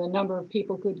get-go when the number of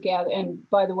people could gather, and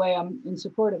by the way, I'm in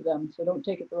support of them, so don't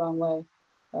take it the wrong way.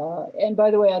 And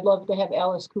by the way, I'd love to have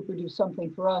Alice Cooper do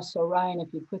something for us. So Ryan,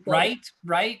 if you put that.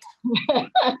 Right.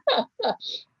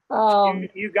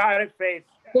 You got it, Faith.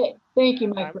 Thank you,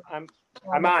 my friend.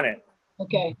 I'm on it.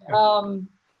 Okay.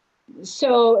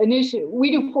 So initially,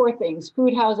 we do 4 things: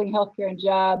 food, housing, healthcare, and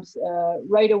jobs.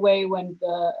 Right away, when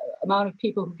the amount of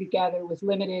people who could gather was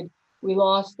limited, we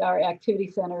lost our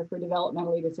activity center for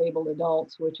developmentally disabled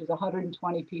adults, which is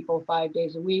 120 people 5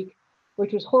 days a week,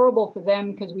 which was horrible for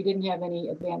them because we didn't have any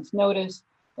advance notice,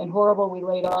 and horrible we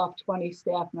laid off 20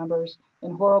 staff members,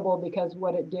 and horrible because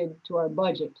what it did to our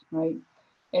budget, right?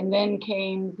 And then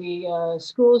came the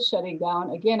schools shutting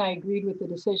down. Again, I agreed with the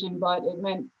decision, but it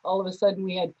meant all of a sudden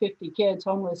we had 50 kids,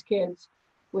 homeless kids,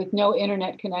 with no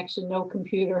internet connection, no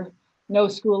computer, no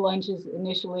school lunches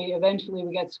initially. Eventually,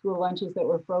 we got school lunches that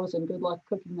were frozen. Good luck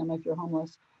cooking them if you're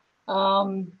homeless.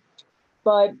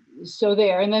 But so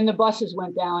there, and then the buses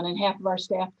went down and half of our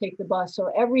staff take the bus.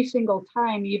 So every single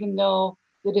time, even though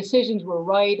the decisions were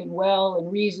right and well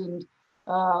and reasoned,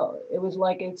 it was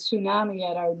like a tsunami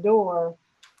at our door.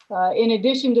 In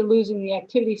addition to losing the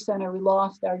activity center, we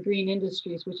lost our green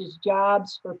industries, which is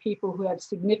jobs for people who have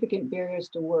significant barriers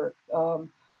to work.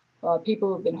 People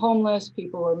who have been homeless,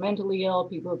 people who are mentally ill,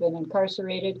 people who have been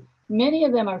incarcerated. Many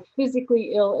of them are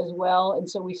physically ill as well, and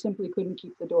so we simply couldn't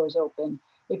keep the doors open.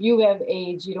 If you have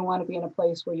AIDS, you don't want to be in a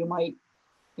place where you might,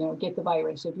 get the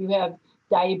virus. If you have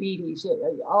diabetes,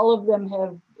 all of them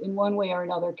have, in one way or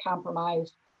another,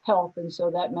 compromised health, and so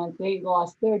that meant they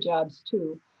lost their jobs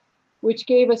too, which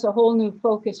gave us a whole new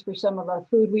focus for some of our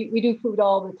food. We do food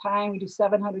all the time. We do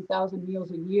 700,000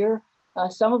 meals a year.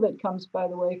 Some of it comes, by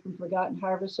the way, from Forgotten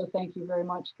Harvest, so thank you very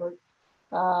much, Kurt.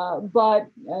 But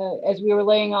as we were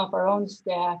laying off our own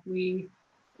staff, we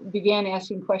began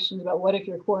asking questions about what if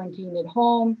you're quarantined at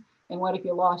home, and what if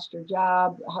you lost your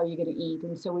job, how are you going to eat?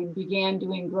 And so we began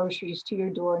doing groceries to your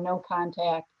door, no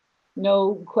contact,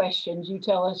 no questions. You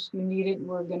tell us you need it,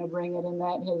 we're going to bring it, and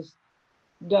that has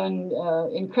done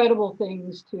incredible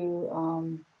things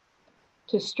to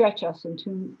stretch us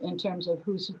in terms of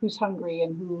who's hungry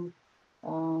and who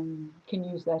can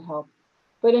use that help.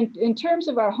 But in terms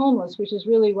of our homeless, which is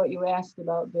really what you asked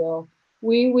about, Bill,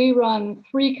 we run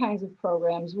 3 kinds of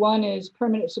programs. One is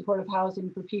permanent supportive housing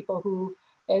for people who,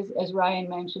 as Ryan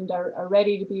mentioned, are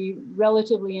ready to be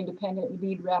relatively independent,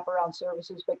 need wraparound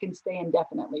services, but can stay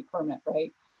indefinitely permanent,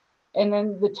 right? And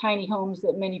then the tiny homes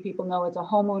that many people know, it's a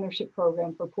home ownership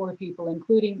program for poor people,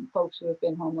 including folks who have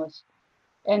been homeless.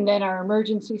 And then our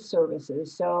emergency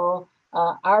services. So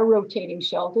our rotating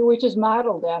shelter, which is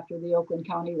modeled after the Oakland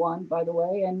County one, by the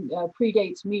way, and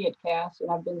predates me at Cass, and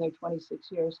I've been there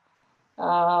 26 years.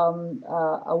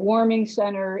 A warming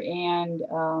center and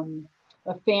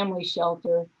a family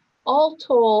shelter. All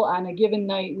told, on a given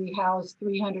night, we house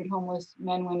 300 homeless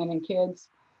men, women, and kids,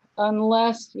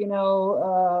 unless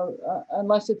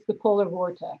unless it's the polar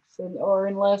vortex, or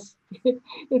unless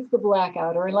it's the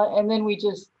blackout, and then we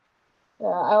just.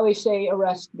 I always say,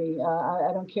 arrest me.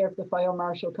 I don't care if the fire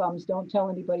marshal comes. Don't tell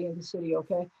anybody in the city,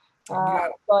 okay?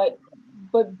 But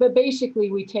basically,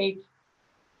 we take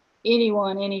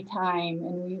anyone, anytime,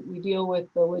 and we deal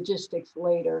with the logistics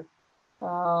later.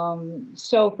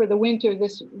 So for the winter,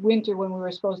 this winter, when we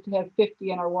were supposed to have 50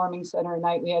 in our warming center a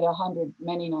night, we had 100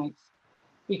 many nights,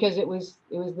 because it was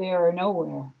there or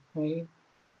nowhere, right?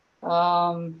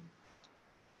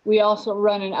 We also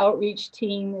run an outreach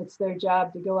team. It's their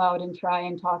job to go out and try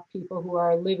and talk to people who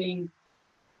are living,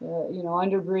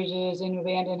 under bridges, in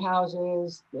abandoned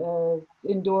houses,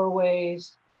 in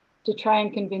doorways, to try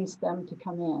and convince them to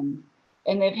come in.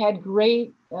 And they've had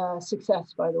great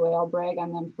success, by the way. I'll brag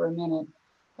on them for a minute.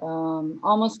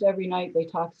 Almost every night they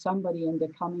talk somebody into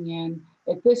coming in.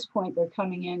 At this point, they're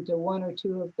coming into one or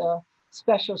two of the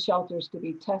special shelters to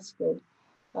be tested.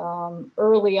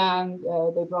 Early on,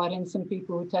 they brought in some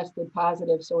people who tested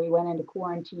positive, so we went into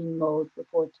quarantine mode for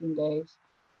 14 days.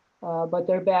 But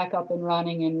they're back up and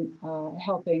running and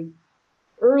helping.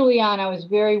 Early on, I was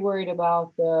very worried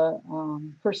about the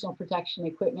personal protection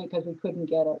equipment because we couldn't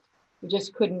get it. We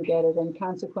just couldn't get it, and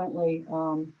consequently,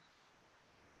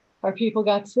 our people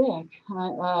got sick.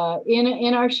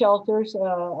 In our shelters,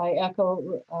 I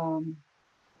echo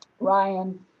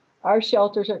Ryan. Our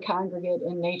shelters are congregate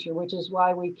in nature, which is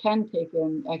why we can take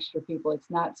in extra people. It's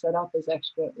not set up as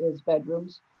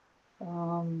bedrooms.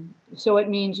 So it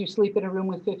means you sleep in a room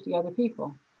with 50 other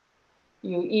people.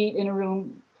 You eat in a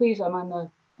room, please, I'm on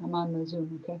the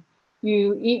Zoom, okay?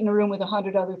 You eat in a room with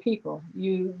 100 other people.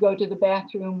 You go to the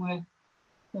bathroom with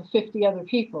 50 other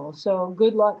people. So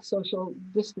good luck social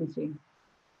distancing.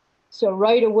 So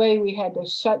right away, we had to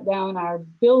shut down our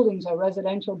buildings, our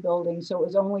residential buildings. So it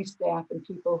was only staff and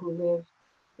people who live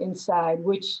inside,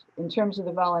 which in terms of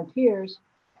the volunteers,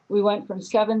 we went from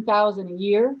 7,000 a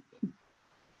year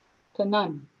to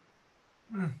none.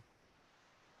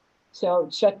 So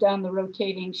it shut down the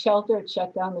rotating shelter, it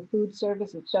shut down the food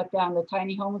service, it shut down the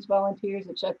tiny homes volunteers,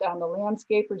 it shut down the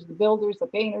landscapers, the builders, the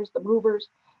painters, the movers.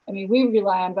 I mean, we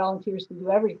rely on volunteers to do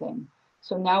everything.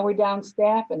 So now we're down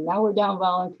staff and now we're down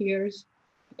volunteers.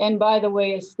 And by the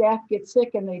way, as staff get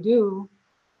sick, and they do,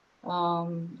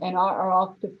 and are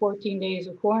off to 14 days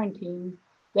of quarantine,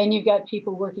 then you've got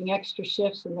people working extra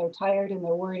shifts and they're tired and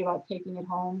they're worried about taking it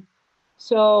home.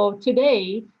 So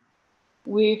today,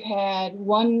 we've had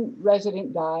 1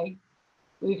 resident die.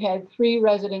 We've had 3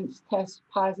 residents test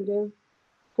positive,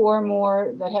 4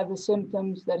 more that have the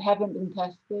symptoms that haven't been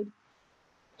tested,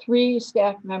 3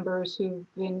 staff members who've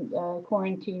been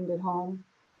quarantined at home.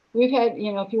 We've had,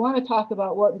 if you want to talk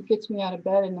about what gets me out of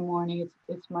bed in the morning,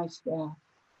 it's my staff.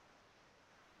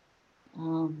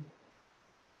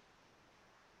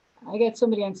 I got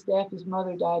somebody on staff, his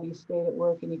mother died, he stayed at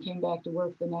work and he came back to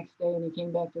work the next day and he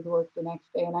came back to work the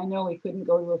next day. And I know he couldn't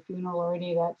go to a funeral or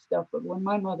any of that stuff, but when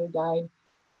my mother died,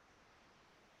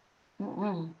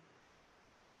 I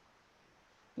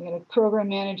got a program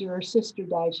manager, her sister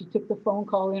died. She took the phone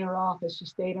call in her office. She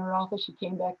stayed in her office. She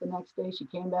came back the next day. She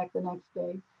came back the next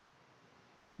day.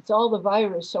 It's all the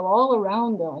virus. So all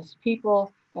around us,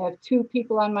 I have 2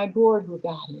 people on my board who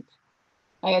got it.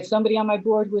 I had somebody on my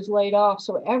board who was laid off.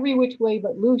 So every which way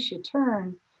but loose you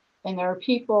turn, and there are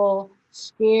people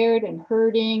scared and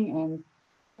hurting.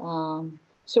 And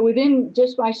so within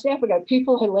just my staff, I got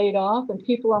people I laid off and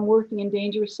people I'm working in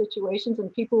dangerous situations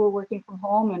and people who are working from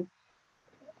home. And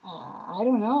I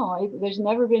don't know, there's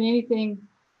never been anything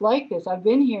like this. I've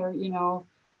been here,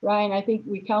 Ryan, I think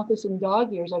we count this in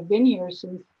dog years. I've been here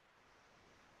since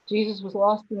Jesus was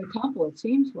lost in the temple, it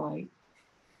seems like.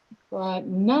 But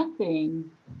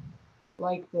nothing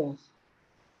like this.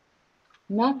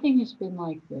 Nothing has been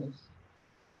like this.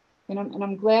 And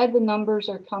I'm glad the numbers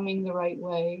are coming the right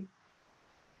way.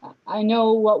 I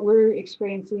know what we're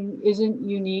experiencing isn't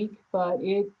unique, but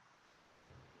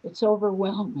it's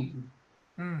overwhelming.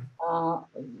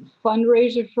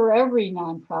 Fundraiser for every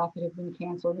nonprofit have been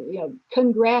canceled.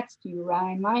 Congrats to you,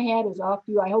 Ryan. My hat is off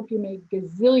to you. I hope you make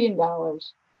gazillion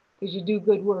dollars because you do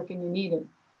good work and you need it.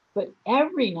 But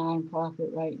every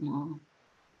nonprofit right now,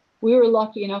 we were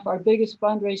lucky enough, our biggest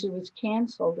fundraiser was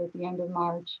canceled at the end of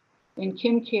March. And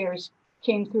Kim Cares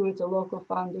came through, it's a local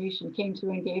foundation, came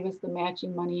through and gave us the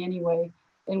matching money anyway.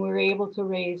 And we were able to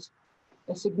raise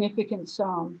a significant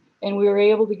sum. And we were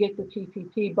able to get the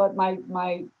PPP, but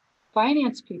my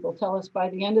finance people tell us by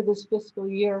the end of this fiscal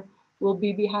year, we'll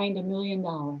be behind $1 million.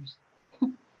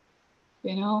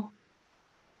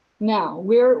 Now,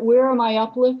 where am I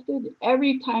uplifted?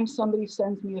 Every time somebody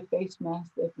sends me a face mask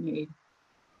they've made,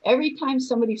 every time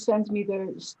somebody sends me their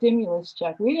stimulus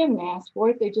check, we didn't ask for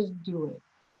it, they just do it.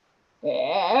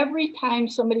 Every time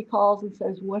somebody calls and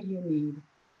says, what do you need?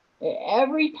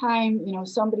 Every time,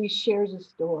 somebody shares a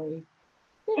story,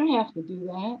 they don't have to do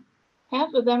that.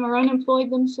 Half of them are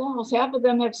unemployed themselves. Half of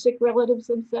them have sick relatives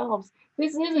themselves.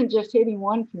 This isn't just hitting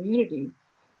one community.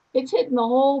 It's hitting the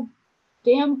whole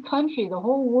damn country, the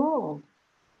whole world.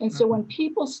 And so when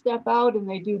people step out and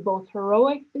they do both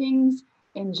heroic things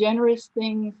and generous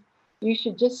things, you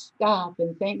should just stop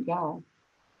and thank God,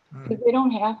 because they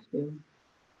don't have to.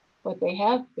 but they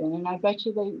have been, and I bet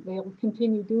you they'll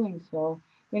continue doing so.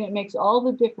 And it makes all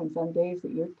the difference on days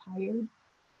that you're tired,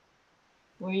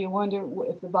 where you wonder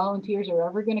if the volunteers are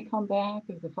ever going to come back,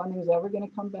 if the funding is ever going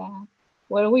to come back.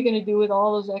 What are we going to do with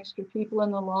all those extra people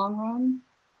in the long run?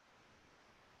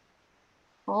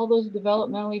 All those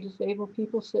developmentally disabled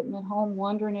people sitting at home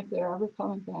wondering if they're ever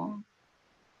coming back.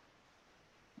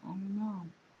 I don't know.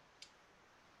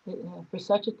 For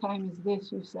such a time as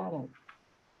this, you said it.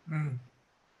 Mm.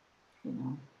 You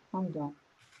know, I'm done.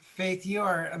 Faith, you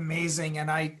are amazing. And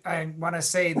I want to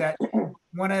say that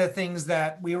one of the things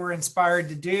that we were inspired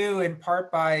to do in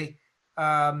part by,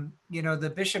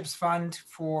 the Bishop's Fund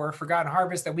for Forgotten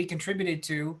Harvest that we contributed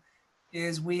to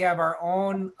is we have our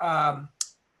own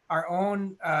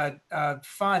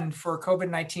fund for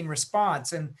COVID-19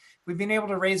 response. And we've been able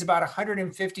to raise about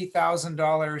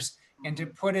 $150,000 and to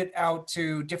put it out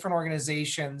to different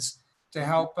organizations to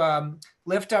help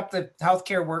lift up the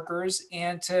healthcare workers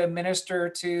and to minister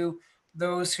to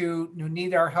those who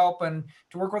need our help and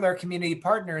to work with our community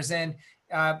partners. And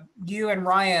you and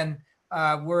Ryan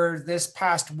were this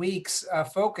past week's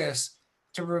focus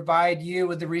to provide you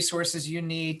with the resources you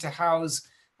need to house.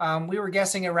 We were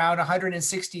guessing around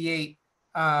 168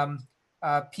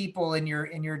 people in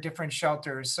your different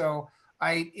shelters. So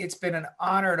it's been an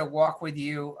honor to walk with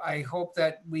you. I hope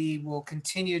that we will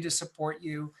continue to support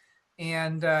you.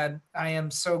 And I am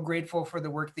so grateful for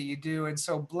the work that you do and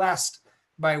so blessed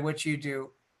by what you do.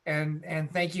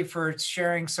 And thank you for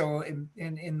sharing so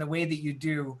in the way that you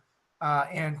do.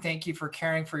 And thank you for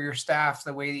caring for your staff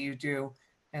the way that you do.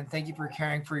 And thank you for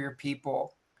caring for your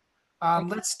people.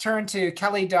 Let's turn to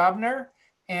Kelly Dobner.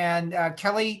 And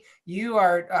Kelly, you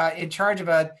are in charge of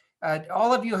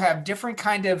all of you have different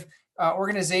kind of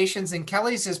organizations, and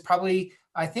Kelly's is probably,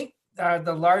 I think,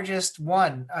 the largest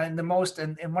one and the most,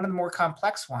 and one of the more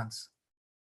complex ones.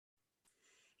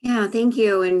 Yeah, thank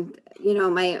you. And,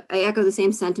 I echo the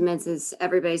same sentiments as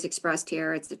everybody's expressed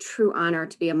here. It's a true honor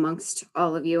to be amongst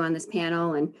all of you on this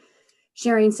panel and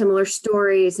sharing similar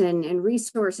stories and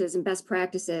resources and best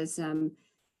practices.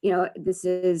 This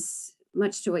is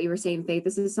much to what you were saying, Faith.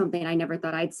 This is something I never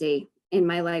thought I'd see in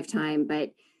my lifetime,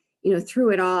 but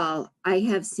through it all, I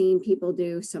have seen people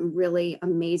do some really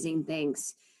amazing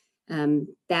things.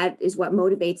 That is what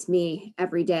motivates me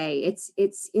every day.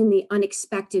 It's in the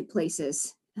unexpected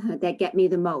places that get me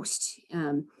the most,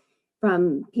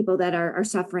 from people that are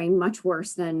suffering much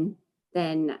worse than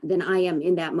I am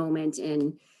in that moment,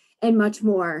 and much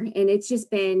more. And it's just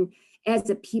been, as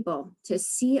a people, to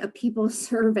see a people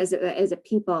serve as a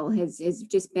people has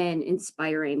just been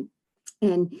inspiring.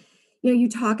 And you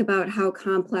talk about how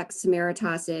complex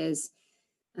Samaritas is,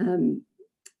 and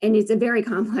it's a very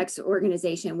complex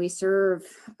organization. We serve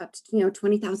up to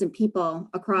 20,000 people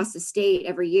across the state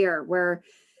every year.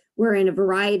 We're in a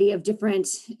variety of different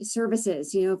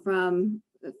services, from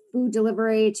food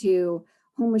delivery to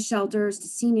homeless shelters to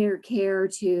senior care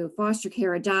to foster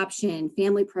care, adoption,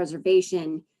 family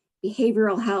preservation,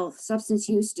 behavioral health, substance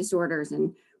use disorders,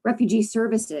 and refugee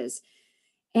services.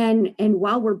 And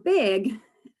while we're big,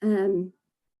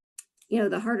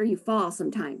 the harder you fall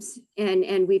sometimes.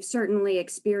 And we've certainly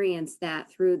experienced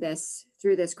that through this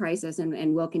crisis,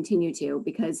 and will continue to,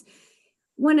 because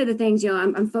one of the things,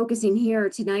 I'm focusing here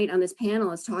tonight on this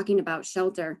panel is talking about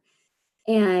shelter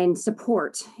and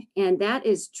support. And that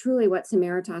is truly what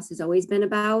Samaritas has always been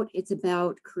about. It's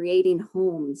about creating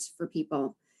homes for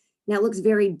people. Now, it looks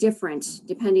very different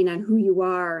depending on who you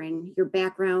are and your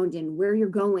background and where you're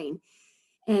going.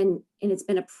 And it's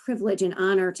been a privilege and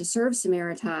honor to serve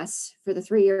Samaritas for the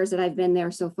 3 years that I've been there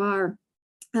so far,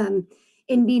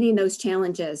 in meeting those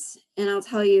challenges. And I'll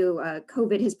tell you,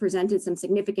 COVID has presented some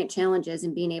significant challenges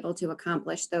in being able to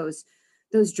accomplish those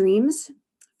dreams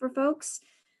for folks,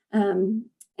 and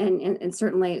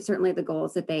certainly the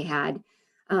goals that they had.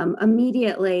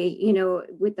 Immediately,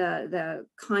 with the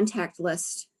contact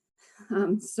list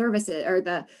services,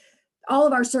 or all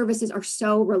of our services are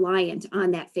so reliant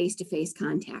on that face-to-face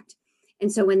contact.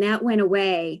 And so when that went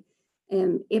away,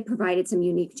 it provided some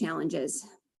unique challenges.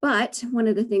 But one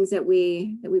of the things that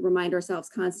we remind ourselves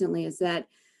constantly is that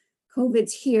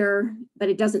COVID's here, but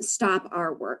it doesn't stop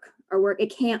our work.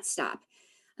 It can't stop.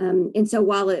 And so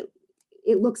while it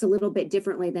looks a little bit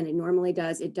differently than it normally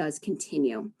does, it does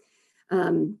continue.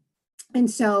 And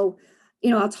so,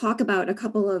 I'll talk about a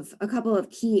couple of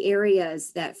key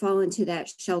areas that fall into that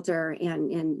shelter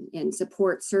and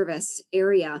support service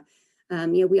area.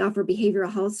 We offer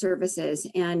behavioral health services,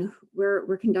 and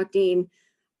we're conducting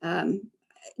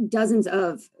dozens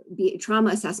of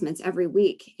trauma assessments every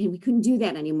week, and we couldn't do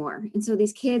that anymore. And so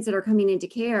these kids that are coming into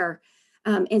care,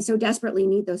 and so desperately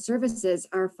need those services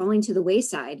are falling to the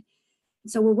wayside.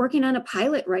 So we're working on a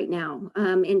pilot right now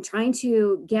and trying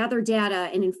to gather data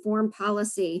and inform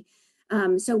policy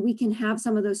so we can have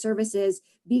some of those services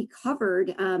be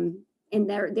covered and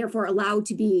they're therefore allowed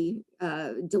to be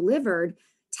delivered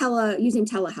using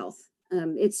telehealth.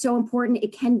 It's so important.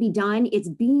 It can be done. It's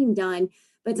being done,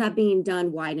 but it's not being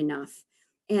done wide enough.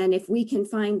 And if we can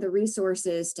find the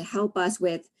resources to help us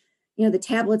with the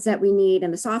tablets that we need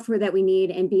and the software that we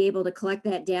need and be able to collect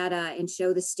that data and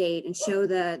show the state and show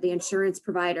the insurance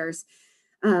providers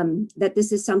that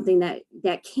this is something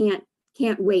that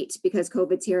can't wait because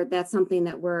COVID's here. That's something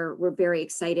that we're very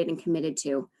excited and committed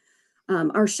to.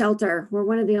 Our shelter, we're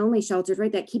one of the only shelters,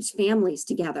 right, that keeps families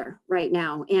together right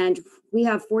now. And we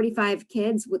have 45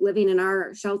 kids living in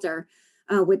our shelter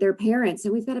with their parents.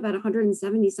 And we've got about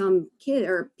 170 some kids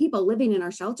or people living in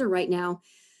our shelter right now.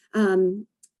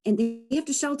 And they have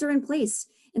to shelter in place.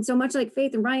 And so much like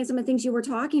Faith and Ryan, some of the things you were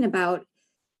talking about,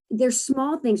 they're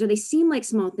small things, or they seem like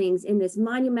small things in this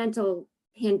monumental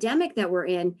pandemic that we're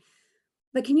in.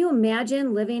 But can you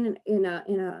imagine living in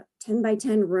a 10 by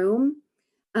 10 room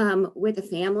with a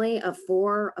family of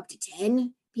 4 up to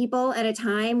 10 people at a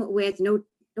time with no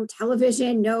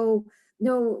television, no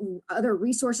other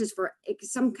resources for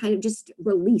some kind of just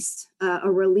release, a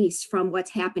release from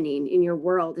what's happening in your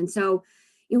world. And so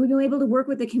we've been able to work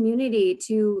with the community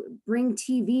to bring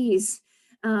TVs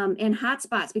and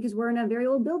hotspots because we're in a very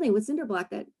old building with cinder block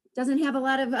that doesn't have a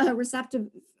lot of receptive,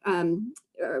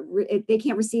 they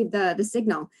can't receive the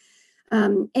signal.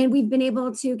 And we've been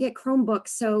able to get Chromebooks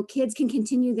so kids can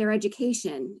continue their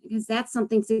education because that's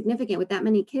something significant with that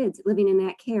many kids living in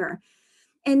that care.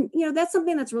 And, that's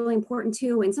something that's really important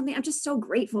too. And something I'm just so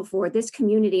grateful for this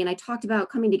community. And I talked about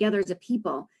coming together as a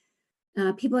people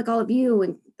like all of you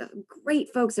and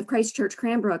great folks of Christ Church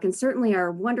Cranbrook, and certainly our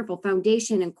wonderful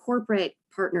foundation and corporate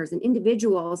partners and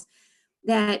individuals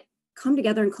that come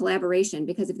together in collaboration.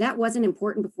 Because if that wasn't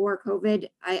important before COVID,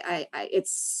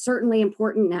 it's certainly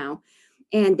important now.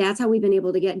 And that's how we've been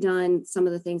able to get done some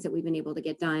of the things that we've been able to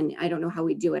get done. I don't know how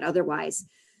we do it otherwise.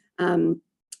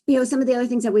 Some of the other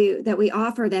things that we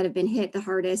offer that have been hit the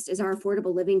hardest is our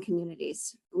affordable living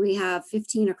communities. We have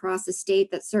 15 across the state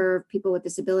that serve people with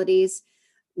disabilities,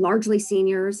 largely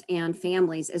seniors and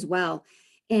families as well.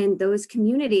 And those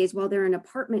communities, while they're an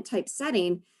apartment type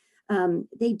setting,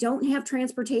 they don't have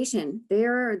transportation.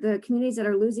 They're the communities that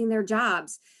are losing their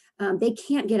jobs. They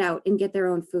can't get out and get their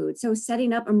own food. So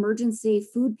setting up emergency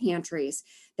food pantries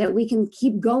that we can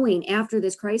keep going after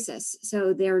this crisis.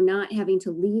 So they're not having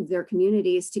to leave their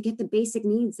communities to get the basic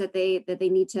needs that they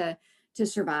need to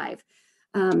survive.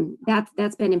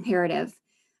 That's been imperative.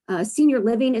 Senior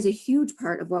living is a huge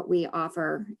part of what we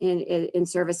offer in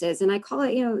services. And I call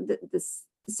it, the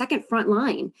second front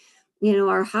line.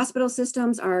 Our hospital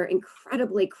systems are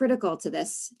incredibly critical to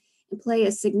this and play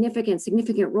a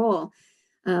significant role.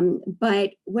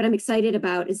 But what I'm excited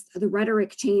about is the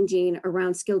rhetoric changing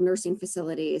around skilled nursing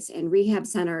facilities and rehab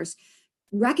centers,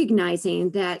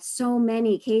 recognizing that so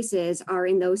many cases are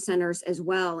in those centers as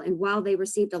well. And while they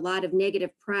received a lot of negative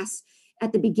press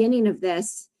at the beginning of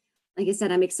this, like I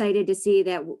said, I'm excited to see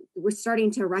that we're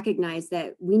starting to recognize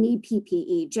that we need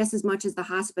PPE just as much as the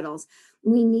hospitals.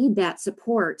 We need that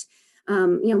support.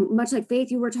 Much like Faith,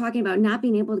 you were talking about not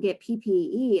being able to get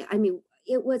PPE. I mean,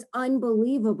 it was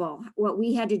unbelievable what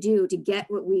we had to do to get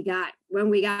what we got when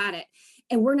we got it.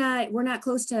 And we're not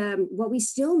close to what we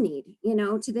still need,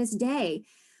 to this day.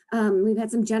 We've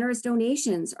had some generous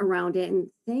donations around it, and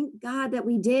thank God that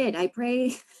we did. I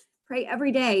pray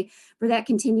every day for that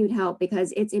continued help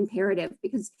because it's imperative,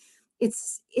 because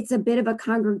it's a bit of a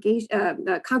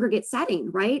congregate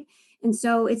setting, right? And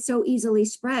so it's so easily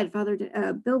spread. Father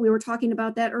Bill, we were talking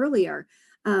about that earlier,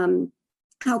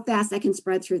 how fast that can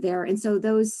spread through there. And so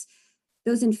those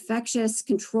infectious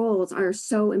controls are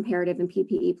so imperative, and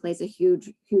PPE plays a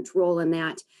huge role in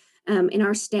that. And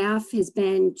our staff has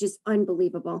been just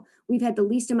unbelievable. We've had the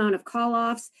least amount of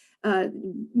call-offs,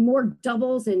 more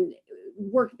doubles and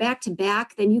work back to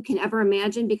back than you can ever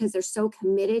imagine because they're so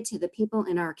committed to the people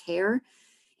in our care.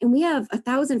 And we have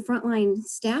 1,000 frontline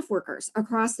staff workers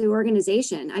across the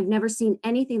organization. I've never seen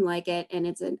anything like it, and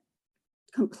it's a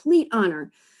complete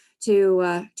honor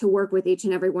to work with each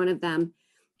and every one of them.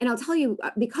 And I'll tell you,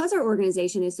 because our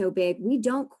organization is so big, we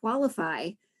don't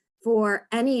qualify for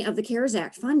any of the CARES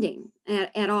Act funding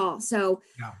at all. So,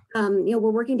 we're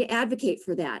working to advocate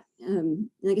for that.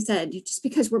 Like I said, just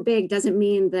because we're big doesn't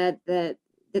mean that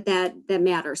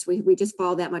matters. We just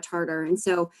fall that much harder. And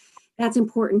so that's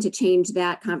important to change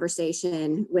that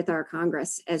conversation with our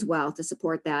Congress as well to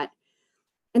support that.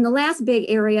 And the last big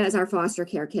area is our foster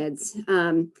care kids.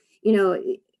 you know,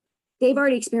 they've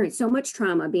already experienced so much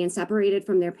trauma being separated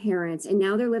from their parents, and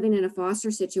now they're living in a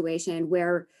foster situation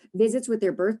where visits with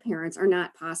their birth parents are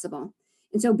not possible.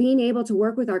 And so being able to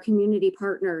work with our community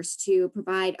partners to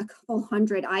provide a couple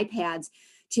hundred iPads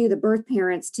to the birth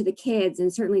parents, to the kids,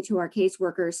 and certainly to our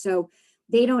caseworkers, so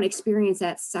they don't experience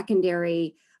that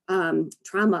secondary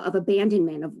trauma of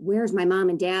abandonment of where's my mom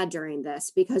and dad during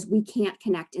this, because we can't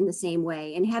connect in the same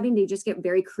way, and having to just get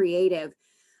very creative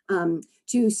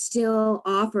to still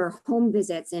offer home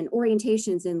visits and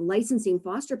orientations and licensing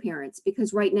foster parents,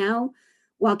 because right now,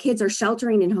 while kids are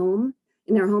sheltering in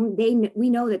their home, we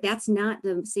know that that's not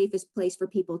the safest place for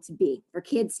people to be, for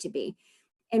kids to be.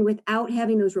 And without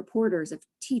having those reporters of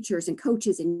teachers and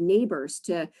coaches and neighbors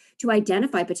to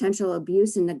identify potential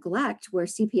abuse and neglect where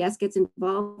CPS gets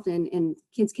involved and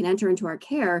kids can enter into our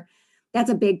care, that's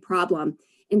a big problem.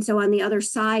 And so on the other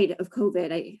side of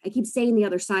COVID, I keep saying the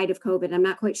other side of COVID, I'm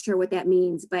not quite sure what that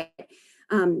means, but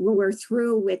when we're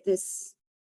through with this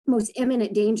most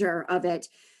imminent danger of it,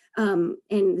 and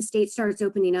the state starts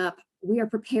opening up, we are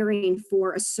preparing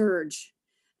for a surge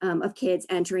of kids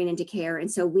entering into care. And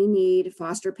so we need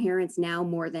foster parents now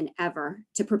more than ever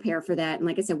to prepare for that. And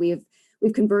like I said, we've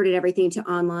converted everything to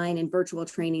online and virtual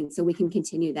training so we can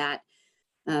continue that.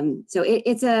 So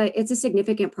it's a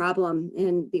significant problem,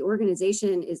 and the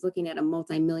organization is looking at a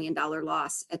multi-million-dollar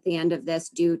loss at the end of this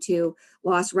due to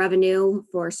lost revenue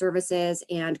for services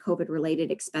and COVID-related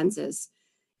expenses.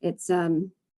 It's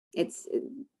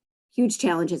huge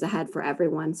challenges ahead for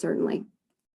everyone, certainly.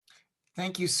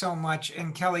 Thank you so much.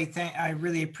 And Kelly, I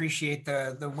really appreciate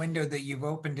the window that you've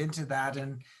opened into that.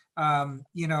 And,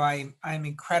 you know, I'm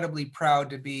incredibly proud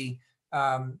to be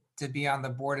on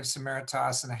the board of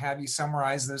Samaritas and have you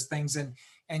summarize those things.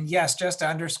 And yes, just to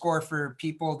underscore for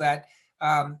people that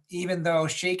even though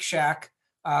Shake Shack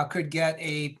could get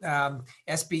a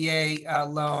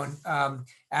SBA loan,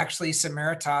 actually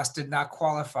Samaritas did not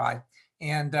qualify.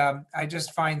 And I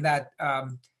just find that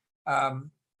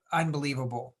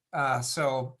unbelievable.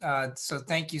 So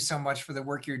thank you so much for the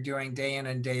work you're doing day in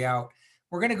and day out.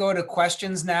 We're going to go to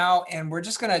questions now, and we're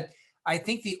just going to, I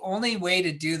think the only way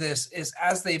to do this is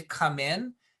as they've come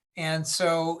in. And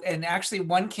so, and actually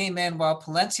one came in while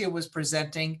Palencia was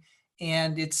presenting,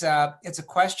 and it's a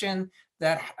question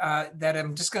that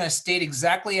I'm just going to state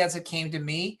exactly as it came to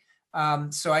me,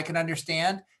 so I can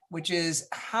understand, which is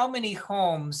how many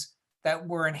homes that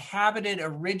were inhabited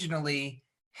originally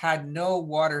had no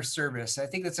water service. I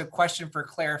think that's a question for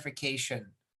clarification.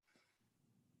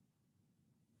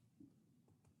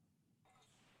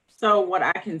 So what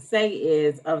I can say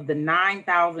is of the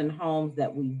 9,000 homes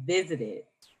that we visited,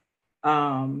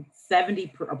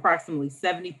 approximately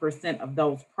 70% of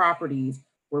those properties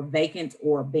were vacant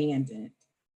or abandoned.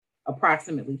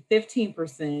 Approximately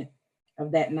 15%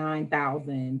 of that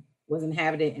 9,000 was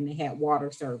inhabited and they had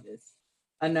water service.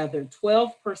 Another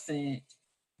 12%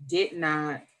 did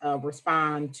not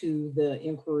respond to the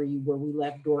inquiry where we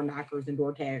left door knockers and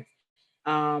door tags.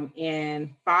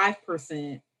 And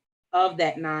 5% of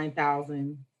that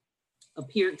 9,000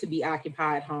 appeared to be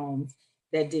occupied homes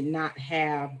that did not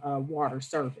have water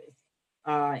service.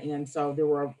 And so there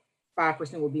were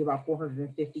 5% would be about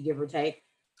 450, give or take.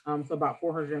 So about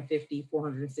 450,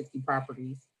 460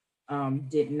 properties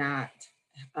did not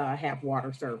have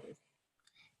water service.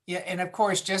 Yeah, and of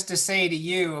course, just to say to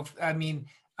you, I mean,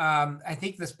 I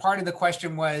think this part of the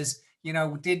question was, you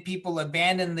know, did people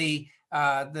abandon the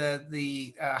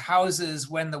houses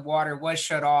when the water was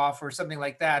shut off or something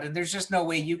like that? And there's just no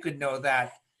way you could know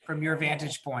that from your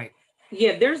vantage point.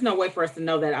 Yeah, there's no way for us to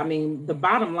know that. I mean, the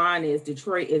bottom line is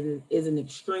Detroit is an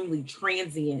extremely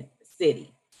transient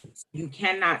city. You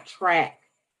cannot track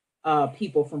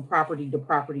people from property to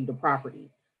property to property.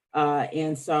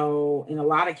 And so in a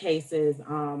lot of cases,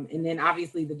 and then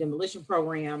obviously the demolition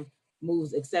program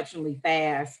moves exceptionally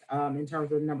fast in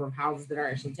terms of the number of houses that are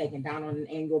actually taken down on an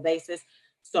annual basis.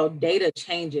 So data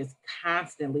changes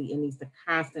constantly and needs to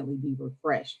constantly be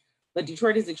refreshed. But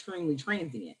Detroit is extremely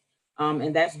transient.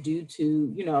 And that's due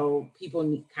to, you know,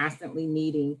 people constantly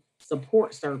needing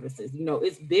support services. You know,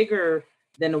 it's bigger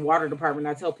than the water department.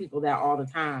 I tell people that all the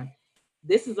time.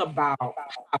 This is about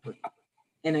poverty.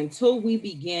 And until we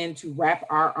begin to wrap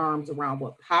our arms around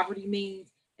what poverty means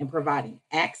and providing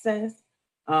access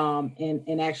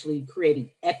and actually creating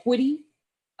equity,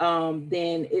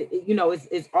 then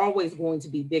it's always going to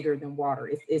be bigger than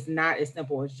water. It's not as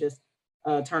simple as just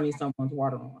turning someone's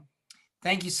water on.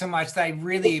 Thank you so much. I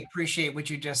really appreciate what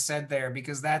you just said there,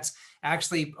 because that's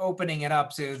actually opening it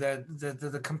up to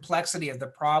the complexity of the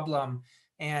problem.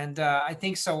 And I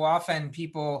think so often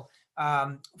people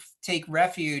take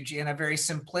refuge in a very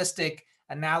simplistic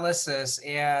analysis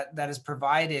that is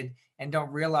provided and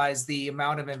don't realize the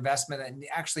amount of investment that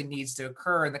actually needs to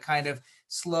occur and the kind of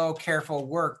slow, careful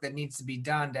work that needs to be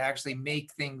done to actually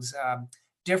make things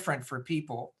different for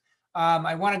people.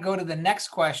 I want to go to the next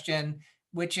question,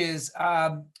 which is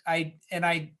I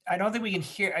don't think we can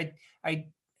hear.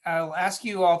 I'll ask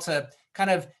you all to kind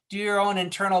of do your own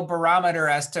internal barometer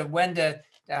as to when to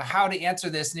how to answer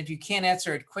this, and if you can't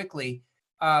answer it quickly,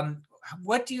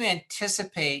 what do you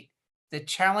anticipate the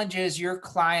challenges your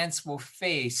clients will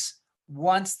face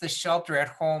once the shelter at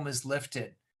home is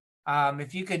lifted?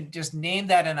 If you could just name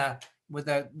that with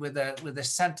a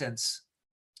sentence,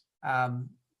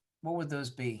 what would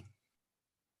those be?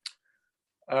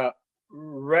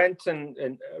 Rent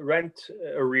and rent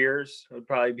arrears would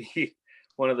probably be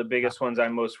one of the biggest ones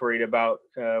I'm most worried about,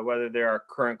 whether they're our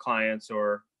current clients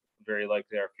or very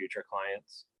likely our future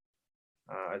clients.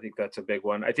 I think that's a big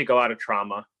one. I think a lot of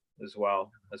trauma as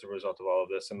well as a result of all of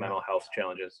this and mental health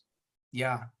challenges.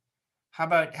 Yeah. How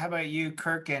about you,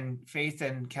 Kirk and Faith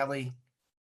and Kelly?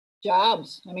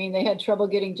 Jobs. I mean, they had trouble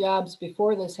getting jobs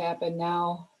before this happened.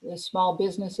 Now the small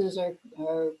businesses are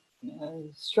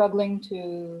struggling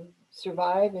to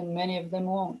survive, and many of them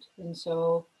won't. And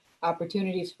so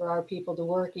opportunities for our people to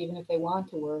work, even if they want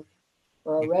to work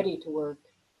or are ready to work,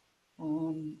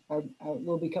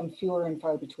 will become fewer and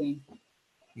far between.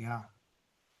 Yeah.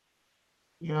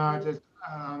 You know,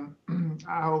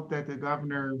 I hope that the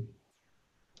governor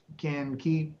can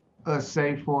keep us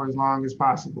safe for as long as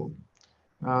possible,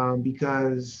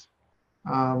 because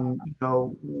you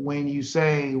know, when you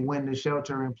say when the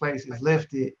shelter in place is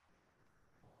lifted,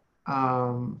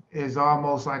 is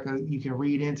almost like you can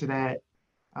read into that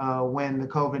when the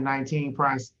COVID-19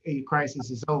 crisis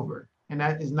is over, and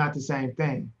that is not the same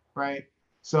thing, right?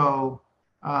 So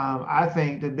I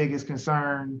think the biggest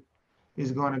concern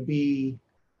is going to be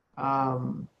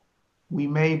we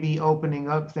may be opening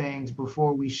up things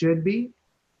before we should be,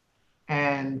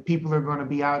 and people are going to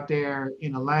be out there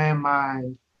in a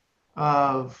landmine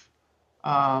of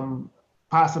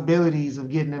possibilities of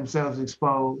getting themselves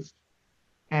exposed.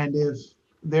 And if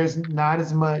there's not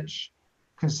as much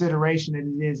consideration as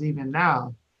it is even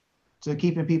now to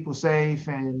keeping people safe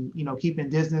and, you know, keeping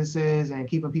businesses and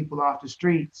keeping people off the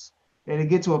streets, that it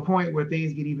get to a point where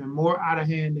things get even more out of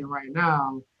hand than right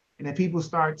now. And then people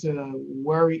start to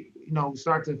worry, you know,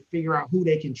 start to figure out who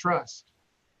they can trust.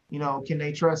 You know, can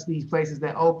they trust these places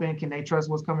that open? Can they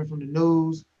trust what's coming from the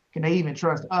news? Can they even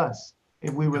trust us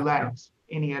if we relax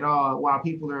any at all while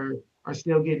people are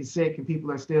still getting sick and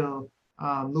people are still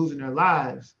losing their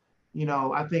lives? You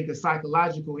know, I think a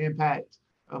psychological impact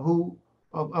of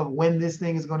when this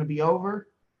thing is going to be over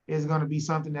is going to be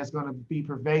something that's going to be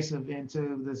pervasive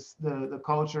into the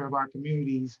culture of our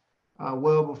communities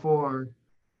well before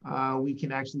we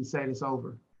can actually say it's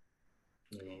over.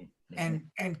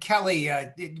 And Kelly,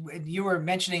 you were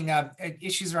mentioning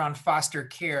issues around foster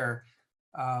care.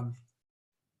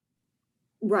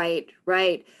 Right.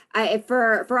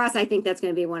 For us, I think that's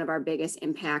going to be one of our biggest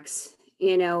impacts.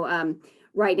 You know,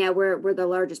 right now we're the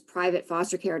largest private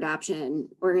foster care adoption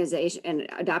organization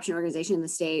in the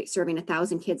state, serving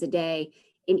 1,000 kids a day.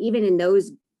 And even in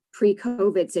those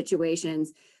pre-COVID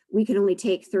situations, we could only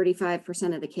take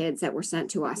 35% of the kids that were sent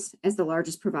to us as the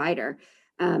largest provider.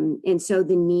 And so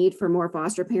the need for more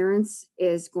foster parents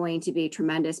is going to be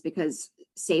tremendous because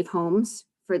safe homes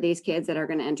for these kids that are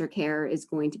going to enter care is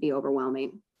going to be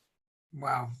overwhelming.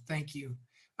 Wow, thank you.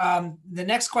 The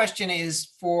next question is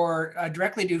for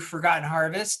directly to Forgotten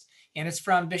Harvest, and it's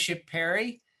from Bishop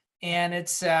Perry, and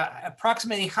it's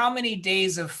approximately how many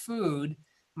days of food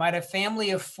might a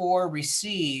family of 4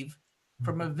 receive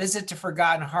from a visit to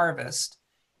Forgotten Harvest,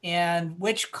 and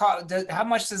how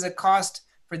much does it cost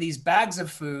for these bags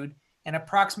of food, and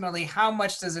approximately how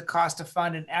much does it cost to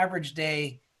fund an average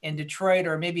day in Detroit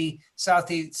or maybe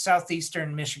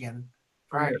southeastern Michigan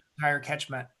for your entire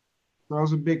catchment?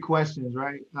 Those are big questions,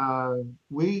 right?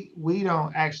 We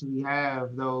don't actually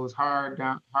have those hard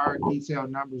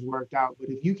detailed numbers worked out, but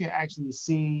if you can actually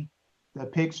see the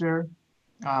picture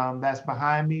that's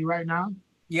behind me right now,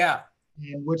 yeah,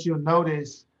 and what you'll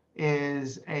notice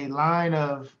is a line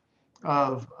of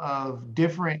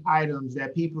different items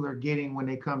that people are getting when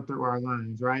they come through our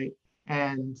lines, right?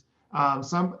 And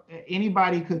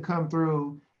anybody could come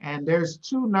through, and there's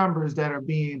 2 numbers that are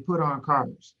being put on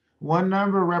cards. One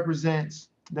number represents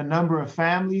the number of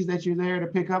families that you're there to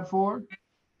pick up for,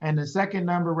 and the second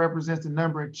number represents the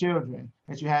number of children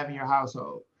that you have in your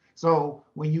household. So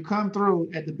when you come through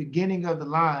at the beginning of the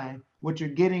line, what you're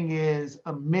getting is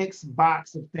a mixed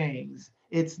box of things.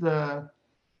 It's the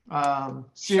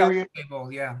cereal, shelf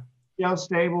stable, yeah, shelf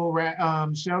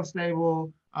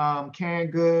stable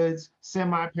canned goods,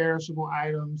 semi-perishable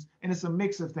items, and it's a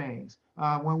mix of things.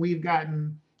 When we've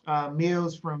gotten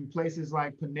meals from places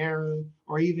like Panera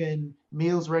or even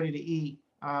meals ready to eat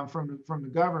from the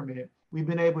government, we've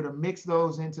been able to mix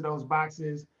those into those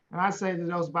boxes. And I say that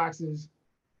those boxes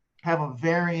have a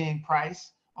varying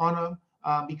price on them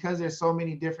because there's so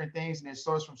many different things and they're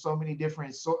sourced from so many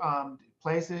different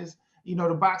places. You know,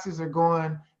 the boxes are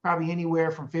going probably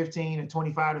anywhere from $15 to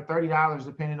 $25 to $30,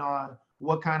 depending on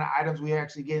what kind of items we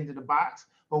actually get into the box.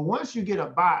 But once you get a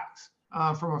box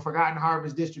from a Forgotten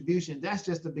Harvest distribution, that's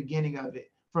just the beginning of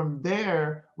it. From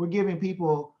there, we're giving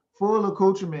people full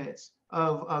accoutrements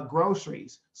of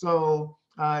groceries. So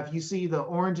if you see the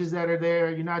oranges that are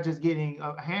there, you're not just getting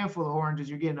a handful of oranges,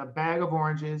 you're getting a bag of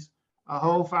oranges, a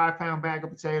whole 5-pound bag of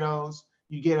potatoes.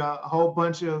 You get a whole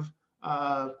bunch of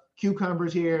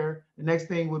cucumbers here. The next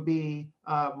thing would be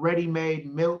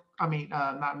ready-made milk.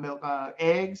 Not milk,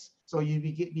 eggs. So you'd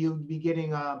be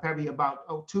getting probably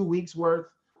about 2 weeks worth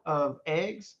of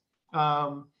eggs.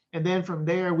 And then from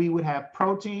there, we would have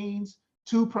proteins,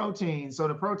 2 proteins. So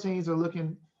the proteins are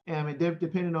looking,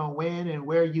 depending on when and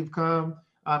where you've come,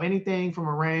 anything from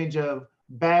a range of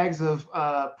bags of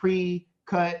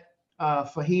pre-cut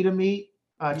fajita meat,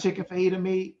 chicken fajita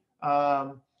meat,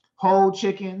 whole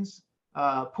chickens,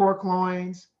 pork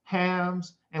loins,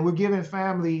 hams, and we're giving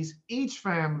families, each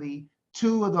family,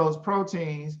 2 of those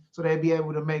proteins so they'd be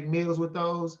able to make meals with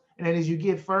those. And then as you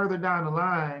get further down the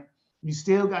line, you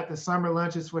still got the summer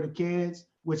lunches for the kids,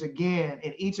 which again,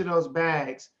 in each of those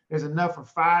bags, there's enough for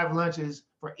 5 lunches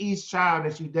for each child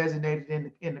that you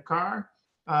designated in the car,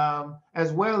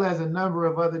 as well as a number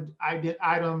of other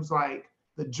items like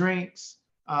the drinks,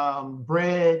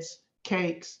 breads,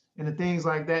 cakes, and the things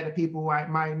like that that people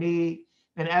might need.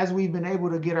 And as we've been able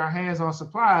to get our hands on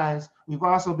supplies, we've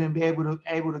also been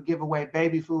able to give away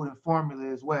baby food and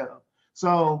formula as well.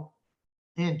 So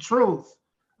in truth,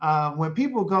 when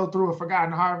people go through a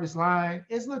Forgotten Harvest line,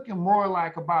 it's looking more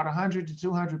like about 100 to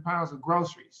 200 pounds of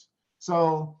groceries.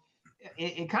 So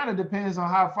it kind of depends on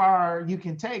how far you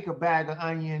can take a bag of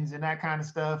onions and that kind of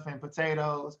stuff and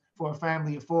potatoes for a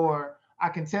family of 4. I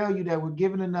can tell you that we're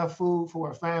giving enough food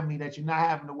for a family that you're not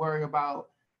having to worry about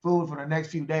food for the next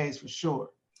few days for sure.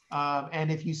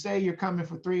 And if you say you're coming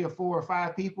for 3 or 4 or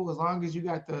 5 people, as long as you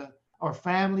got or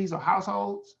families or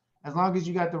households, as long as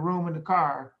you got the room in the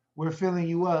car, we're filling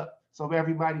you up so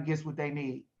everybody gets what they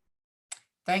need.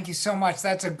 Thank you so much.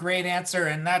 That's a great answer.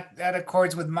 And that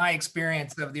accords with my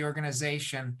experience of the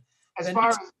organization. As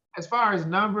far as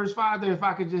numbers, Father, if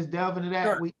I could just delve into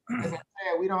that, Sure. As I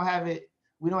said, we don't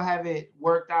have it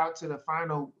worked out to the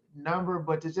final number,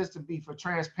 but to be for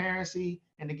transparency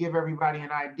and to give everybody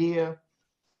an idea.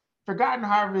 Forgotten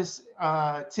Harvest,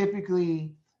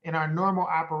 typically in our normal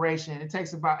operation, it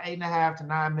takes about $8.5 to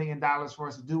 $9 million for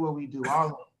us to do what we do, all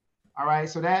of it. All right,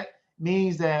 so that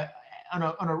means that on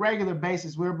a regular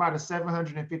basis, we're about a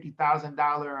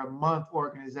 $750,000 a month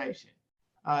organization.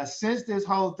 Since this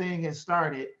whole thing has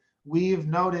started, we've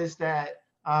noticed that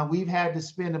we've had to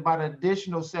spend about an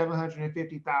additional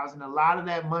 $750,000. A lot of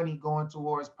that money going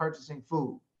towards purchasing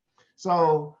food.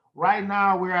 So right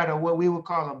now we're at what we would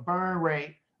call a burn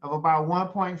rate of about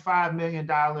 $1.5 million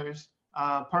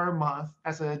per month.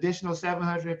 That's an additional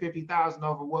 $750,000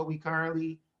 over what we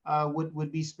currently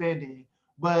would be spending.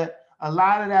 But a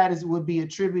lot of that would be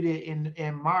attributed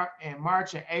in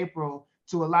March and April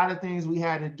to a lot of things we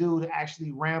had to do to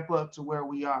actually ramp up to where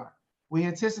we are. We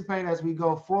anticipate as we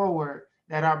go forward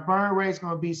that our burn rate is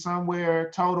going to be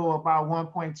somewhere total about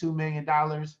 $1.2 million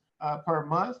per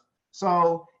month.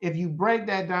 So if you break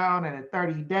that down at a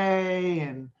 30-day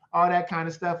and all that kind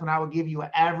of stuff, and I would give you an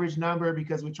average number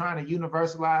because we're trying to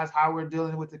universalize how we're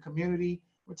dealing with the community,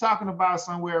 we're talking about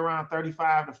somewhere around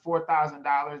 $35,000 to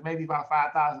 $4,000, maybe about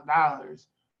 $5,000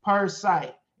 per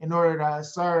site in order to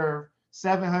serve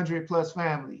 700 plus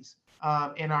families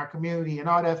in our community, and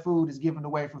all that food is given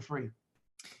away for free.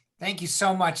 Thank you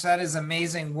so much. That is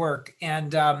amazing work.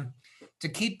 And to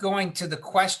keep going to the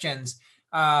questions,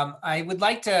 I would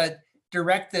like to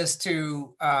direct this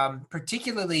to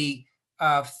particularly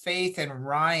Faith and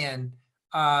Ryan.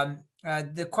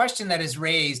 The question that is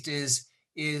raised is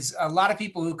a lot of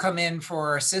people who come in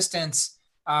for assistance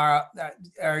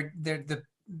the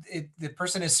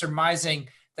person is surmising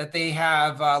that they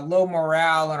have low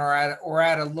morale and are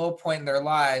at a low point in their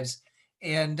lives.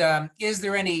 And are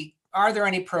there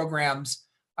any programs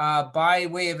by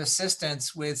way of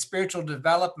assistance with spiritual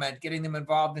development, getting them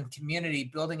involved in community,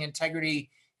 building integrity,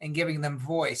 and giving them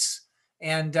voice?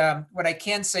 And what I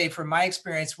can say from my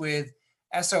experience with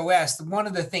SOS, one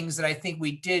of the things that I think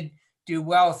we did do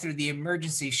well through the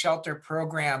emergency shelter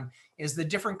program is the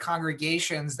different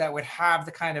congregations that would have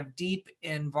the kind of deep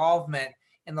involvement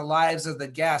in the lives of the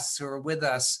guests who are with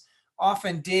us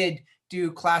often did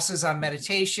do classes on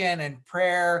meditation and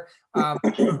prayer,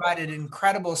 provided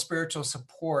incredible spiritual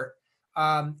support.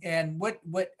 And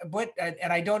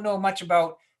I don't know much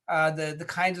about the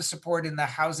kinds of support in the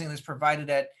housing that's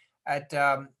provided at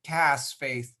CAS,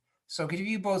 Faith. So could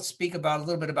you both speak about a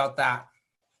little bit about that?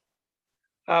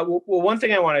 Well, one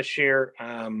thing I want to share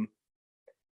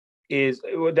is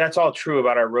that's all true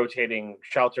about our rotating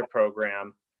shelter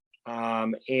program,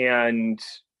 and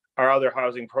our other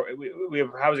housing. We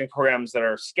have housing programs that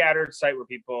are scattered site where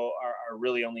people are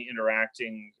really only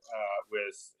interacting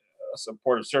with a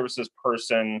supportive services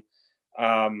person.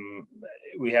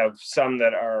 We have some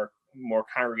that are more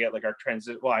congregate, like our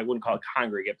well, I wouldn't call it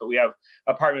congregate, but we have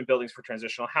apartment buildings for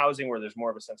transitional housing where there's more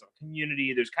of a sense of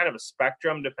community. There's kind of a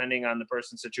spectrum depending on the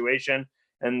person's situation.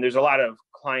 And there's a lot of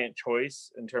client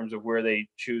choice in terms of where they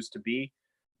choose to be.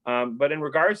 But in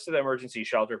regards to the emergency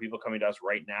shelter, people coming to us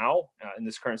right now in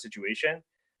this current situation,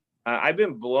 I've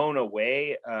been blown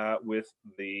away with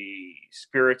the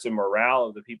spirits and morale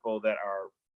of the people that are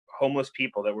homeless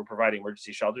people that we're providing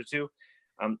emergency shelter to.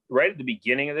 Right at the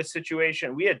beginning of this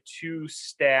situation, we had 2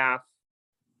 staff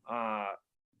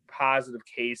positive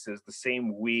cases the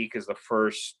same week as the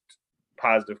first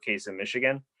positive case in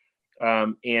Michigan.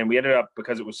 And we ended up,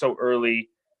 because it was so early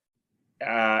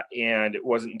and it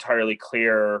wasn't entirely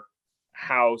clear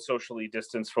how socially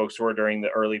distanced folks were during the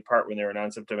early part when they were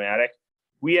non-symptomatic,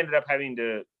 we ended up having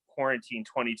to quarantine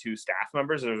 22 staff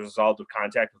members as a result of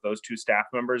contact with those 2 staff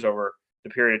members over the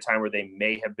period of time where they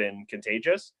may have been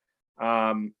contagious.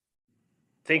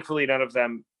 Thankfully, none of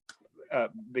them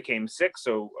became sick.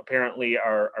 So apparently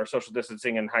our social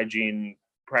distancing and hygiene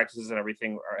practices and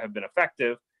everything have been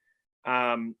effective.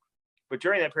 But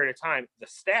during that period of time, the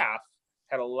staff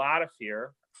had a lot of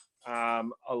fear, a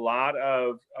lot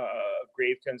of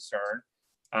grave concern.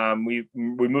 We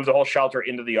moved the whole shelter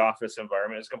into the office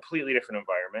environment. It's a completely different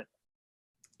environment.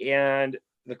 And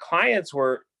the clients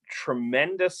were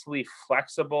tremendously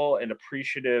flexible and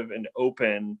appreciative and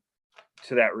open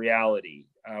to that reality,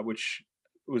 which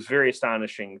was very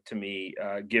astonishing to me,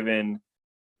 given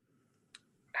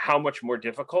how much more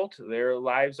difficult their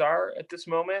lives are at this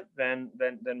moment than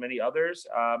many others.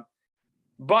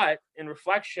 But in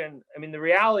reflection, I mean, the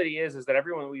reality is that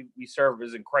everyone we serve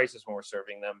is in crisis when we're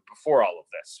serving them before all of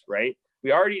this, right?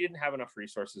 We already didn't have enough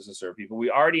resources to serve people. We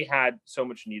already had so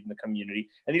much need in the community.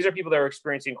 And these are people that are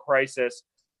experiencing crisis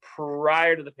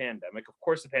prior to the pandemic. Of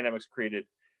course, the pandemic's created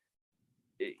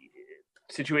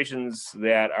situations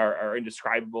that are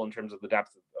indescribable in terms of the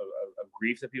depth of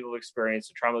grief that people have experienced,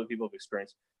 the trauma that people have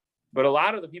experienced. But a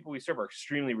lot of the people we serve are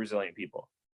extremely resilient people.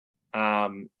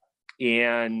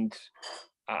 And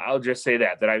I'll just say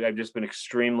that I've just been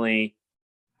extremely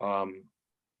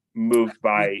moved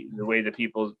by the way that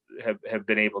people have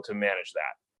been able to manage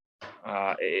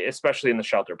that, especially in the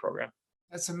shelter program.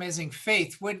 That's amazing.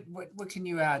 Faith, what can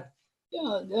you add?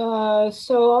 Yeah,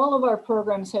 so all of our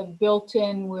programs have built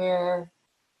in where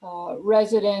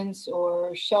residents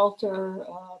or shelter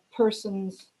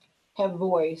persons have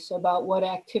voice about what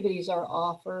activities are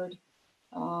offered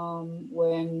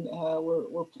when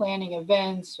we're planning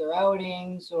events or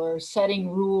outings or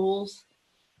setting rules,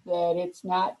 that it's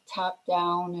not top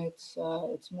down, it's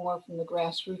more from the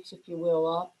grassroots, if you will,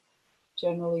 up,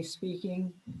 generally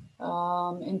speaking.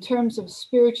 In terms of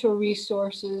spiritual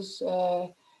resources,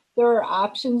 there are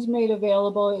options made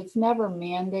available. It's never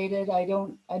mandated. I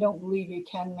don't believe you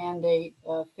can mandate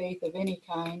faith of any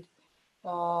kind.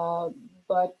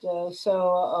 But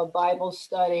so a Bible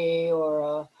study or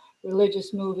a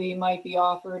religious movie might be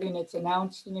offered and it's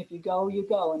announced, and if you go, you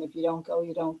go, and if you don't go,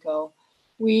 you don't go.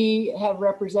 We have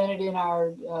represented in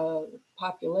our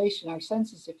population, our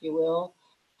census, if you will,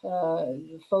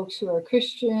 folks who are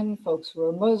Christian, folks who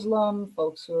are Muslim,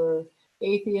 folks who are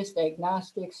atheist,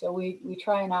 agnostic. So we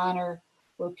try and honor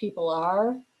where people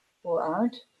are or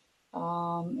aren't.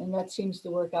 And that seems to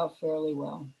work out fairly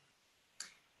well.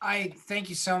 I thank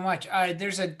you so much.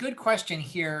 There's a good question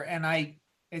here, and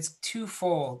it's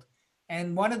twofold.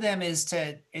 And one of them is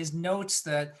notes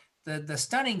the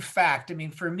stunning fact. I mean,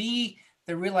 for me,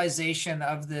 the realization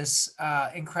of this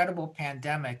incredible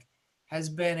pandemic has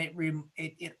been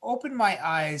it opened my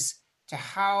eyes to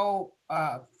how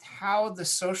the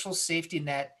social safety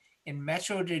net in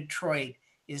Metro Detroit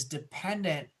is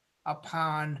dependent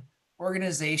upon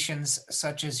organizations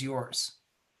such as yours,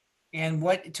 and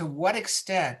to what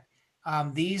extent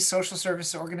these social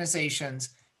service organizations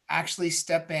actually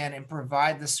step in and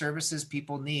provide the services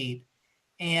people need.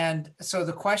 And so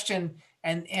the question,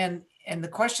 and the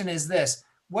question is this: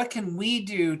 what can we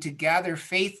do to gather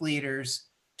faith leaders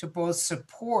to both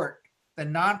support the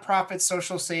nonprofit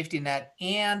social safety net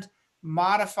and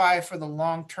modify for the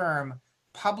long term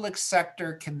public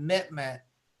sector commitment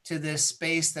to this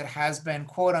space that has been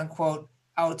quote unquote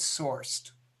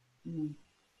outsourced?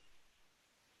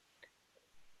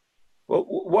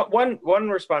 Well, one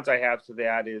response I have to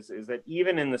that is that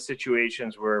even in the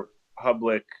situations where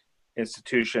public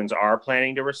institutions are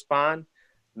planning to respond,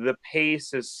 the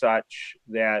pace is such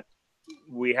that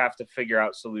we have to figure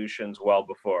out solutions well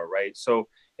before, right? So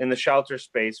in the shelter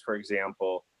space, for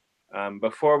example,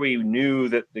 before we knew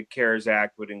that the CARES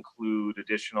Act would include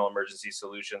additional emergency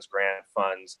solutions grant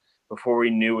funds, before we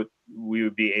knew we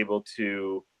would be able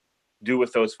to do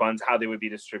with those funds, how they would be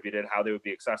distributed, how they would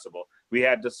be accessible, we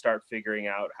had to start figuring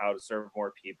out how to serve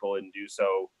more people and do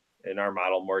so in our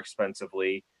model more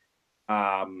expensively.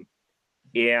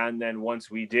 And then once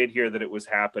we did hear that it was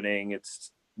happening,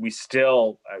 we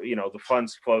still, the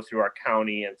funds flow through our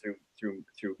county and through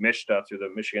MISTA, through the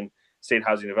Michigan State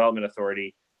Housing Development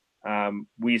Authority.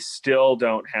 We still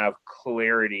don't have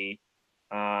clarity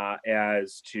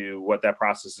as to what that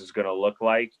process is going to look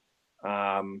like,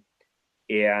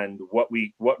 and what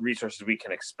resources we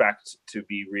can expect to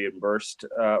be reimbursed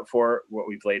for what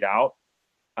we've laid out.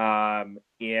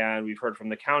 And we've heard from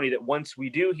the county that once we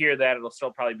do hear that, it'll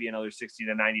still probably be another 60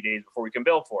 to 90 days before we can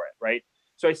bill for it, right?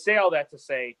 So I say all that to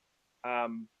say,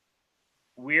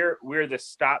 we're the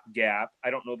stopgap. I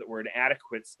don't know that we're an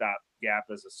adequate stopgap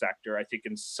as a sector. I think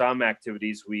in some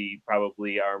activities we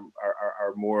probably are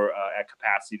more at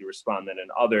capacity to respond than in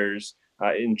others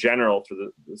in general for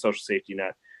the social safety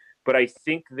net. But I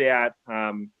think that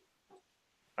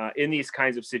in these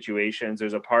kinds of situations,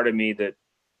 there's a part of me that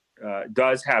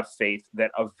does have faith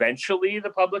that eventually the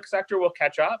public sector will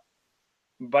catch up.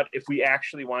 But if we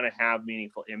actually want to have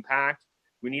meaningful impact,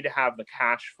 we need to have the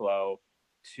cash flow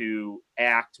to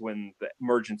act when the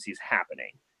emergency is happening.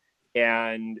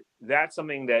 And that's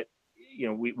something that,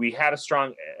 we had a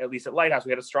strong, at least at Lighthouse,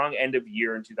 we had a strong end of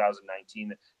year in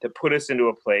 2019 that put us into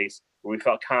a place where we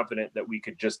felt confident that we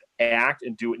could just act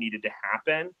and do what needed to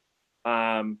happen,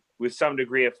 with some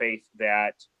degree of faith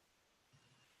that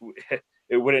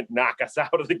it wouldn't knock us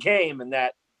out of the game, and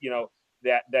that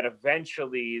that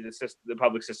eventually the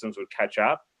public systems would catch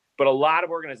up. But a lot of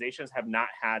organizations have not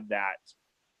had that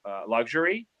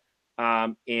luxury,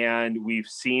 and we've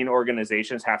seen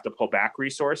organizations have to pull back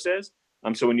resources.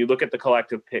 So when you look at the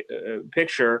collective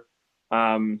picture,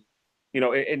 and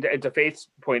to Faith's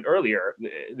point earlier,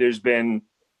 there's been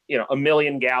 1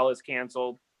 million galas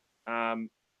canceled.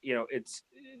 It's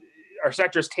our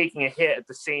sector is taking a hit at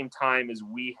the same time as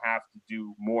we have to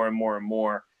do more and more and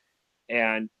more.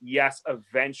 And yes,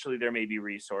 eventually there may be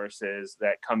resources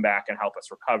that come back and help us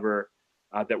recover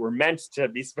that were meant to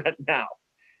be spent now.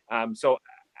 So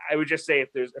I would just say if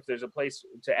there's a place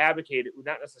to advocate, it would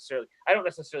not necessarily. I don't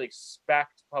necessarily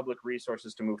expect public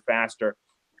resources to move faster.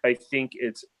 I think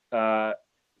it's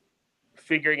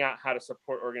figuring out how to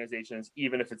support organizations,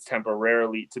 even if it's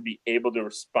temporarily, to be able to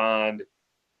respond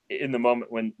in the moment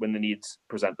when the needs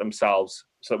present themselves,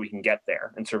 so that we can get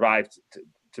there and survive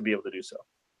to be able to do so.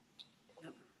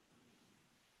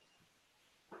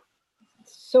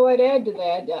 So I'd add to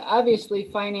that, obviously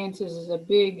finances is a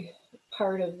big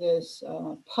part of this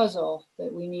puzzle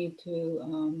that we need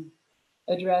to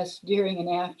address during and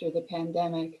after the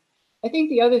pandemic. I think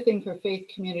the other thing for faith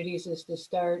communities is to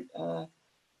start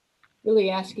really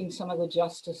asking some of the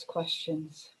justice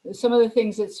questions. Some of the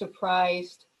things that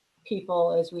surprised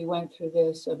people as we went through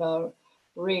this about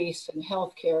race and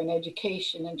healthcare and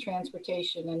education and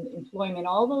transportation and employment,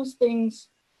 all those things.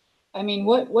 I mean,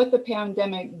 what the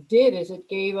pandemic did is it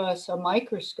gave us a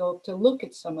microscope to look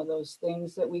at some of those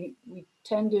things that we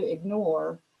tend to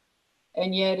ignore.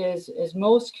 And yet, as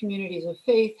most communities of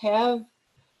faith have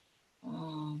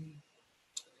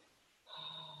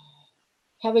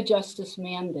a justice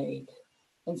mandate.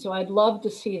 And so I'd love to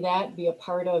see that be a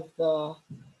part of the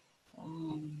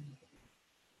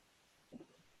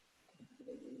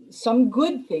some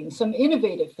good things, some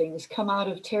innovative things come out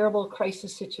of terrible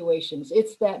crisis situations.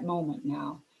 It's that moment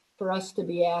now for us to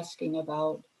be asking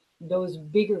about those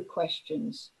bigger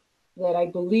questions that I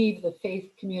believe the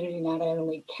faith community not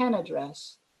only can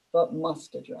address, but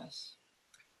must address.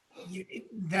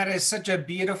 That is such a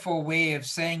beautiful way of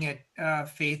saying it,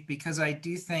 Faith, because I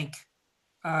do think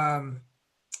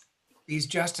these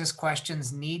justice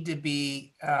questions need to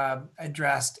be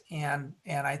addressed. And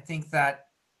I think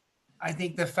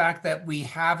the fact that we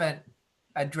haven't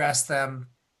addressed them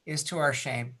is to our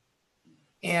shame.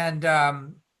 And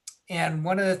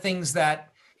one of the things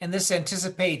that, and this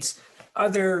anticipates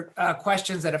other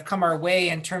questions that have come our way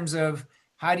in terms of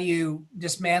How do you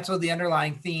dismantle the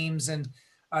underlying themes and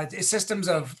systems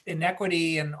of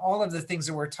inequity and all of the things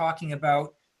that we're talking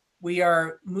about? We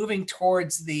are moving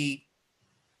towards the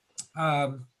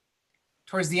end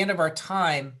of our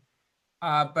time.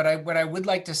 But what I would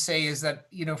like to say is that,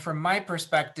 from my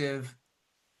perspective,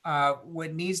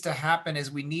 what needs to happen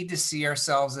is we need to see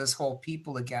ourselves as whole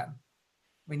people again.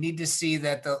 We need to see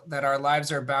that our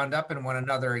lives are bound up in one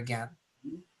another again.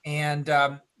 And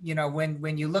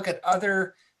when you look at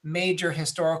other major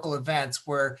historical events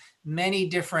where many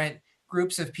different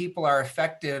groups of people are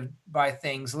affected by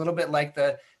things, a little bit like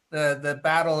the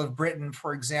Battle of Britain,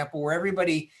 for example, where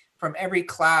everybody from every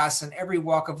class and every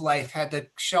walk of life had to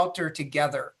shelter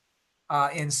together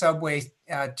in subway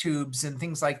tubes and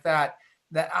things like that.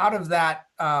 That out of that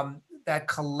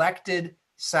collected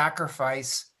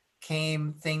sacrifice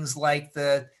came things like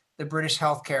the British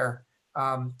healthcare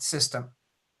system.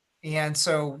 And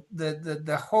so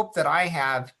the hope that I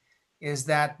have is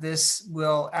that this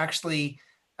will actually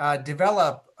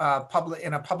develop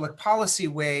in a public policy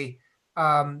way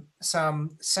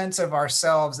some sense of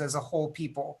ourselves as a whole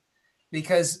people,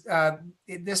 because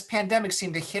this pandemic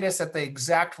seemed to hit us at the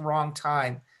exact wrong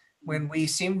time when we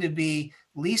seem to be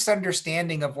least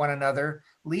understanding of one another,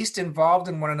 least involved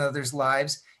in one another's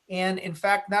lives, and in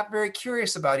fact, not very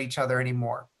curious about each other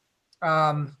anymore.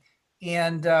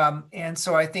 And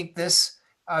so I think this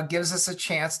gives us a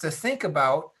chance to think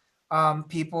about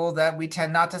people that we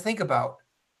tend not to think about,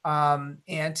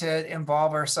 and to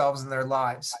involve ourselves in their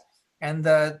lives. And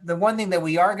the one thing that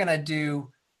we are going to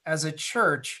do as a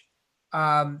church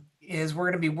is we're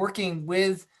going to be working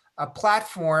with a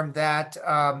platform that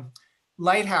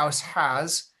Lighthouse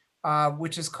has,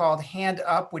 which is called Hand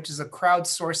Up, which is a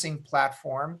crowdsourcing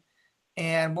platform.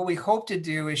 And what we hope to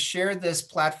do is share this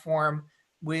platform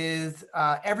with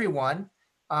everyone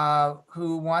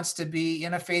who wants to be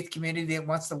in a faith community that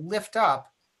wants to lift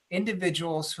up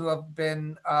individuals who have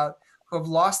been who have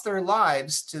lost their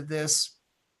lives to this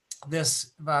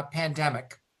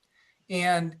pandemic.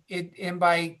 And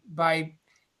by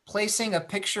placing a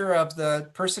picture of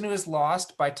the person who is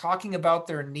lost, by talking about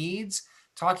their needs,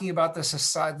 talking about the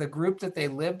society, the group that they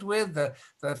lived with,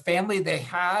 the family they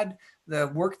had, the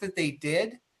work that they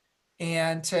did,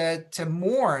 and to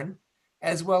mourn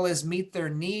as well as meet their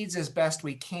needs as best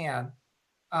we can,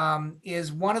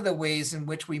 is one of the ways in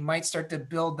which we might start to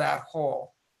build that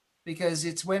whole. Because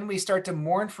it's when we start to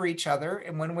mourn for each other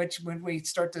and when we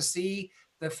start to see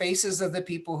the faces of the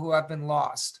people who have been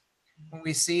lost. When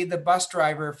we see the bus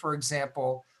driver, for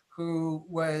example, who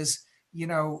was,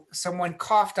 someone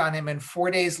coughed on him and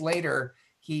 4 days later,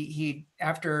 he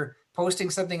after posting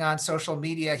something on social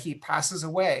media, he passes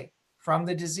away from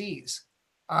the disease.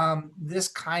 This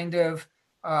kind of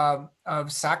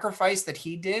sacrifice that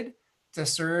he did to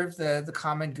serve the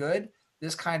common good,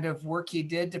 this kind of work he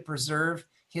did to preserve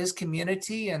his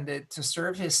community and to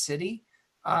serve his city.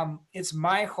 It's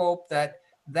my hope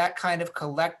that kind of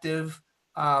collective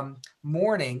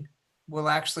mourning will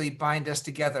actually bind us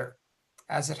together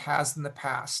as it has in the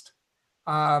past.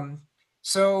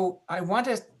 So I want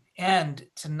to end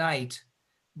tonight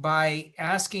by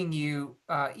asking you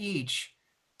each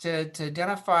to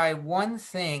identify one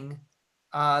thing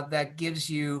that gives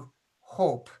you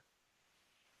hope.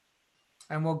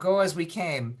 And we'll go as we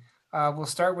came. We'll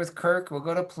start with Kirk, we'll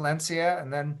go to Palencia,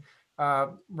 and then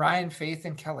Ryan, Faith,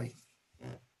 and Kelly.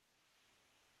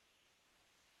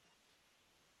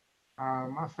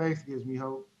 My faith gives me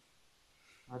hope.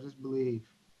 I just believe.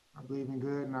 I believe in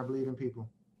good and I believe in people.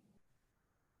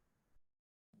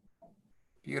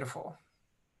 Beautiful.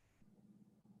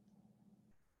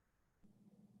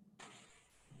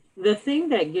 The thing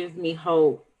that gives me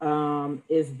hope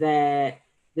is that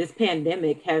this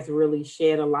pandemic has really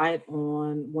shed a light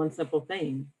on one simple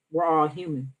thing. We're all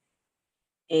human.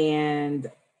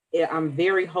 And I'm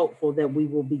very hopeful that we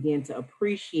will begin to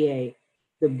appreciate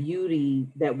the beauty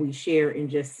that we share in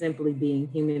just simply being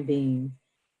human beings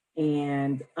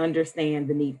and understand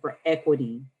the need for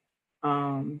equity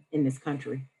in this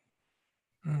country.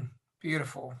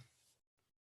 Beautiful.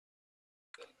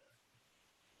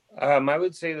 I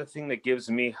would say the thing that gives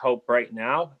me hope right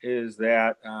now is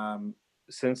that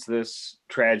since this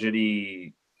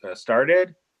tragedy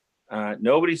started,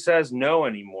 nobody says no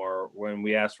anymore when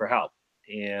we ask for help.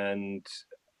 And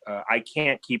I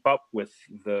can't keep up with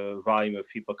the volume of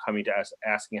people coming to us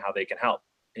asking how they can help.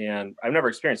 And I've never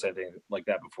experienced anything like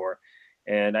that before.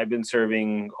 And I've been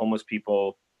serving homeless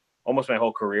people almost my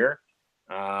whole career.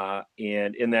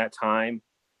 And in that time,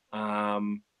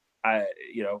 I've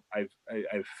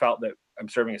felt that I'm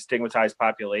serving a stigmatized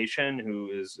population who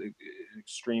is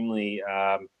extremely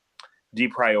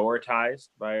deprioritized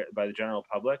by the general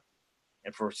public.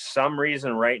 And for some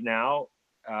reason right now,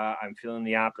 I'm feeling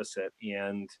the opposite.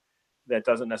 And that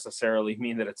doesn't necessarily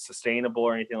mean that it's sustainable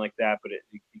or anything like that, but it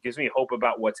gives me hope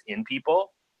about what's in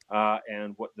people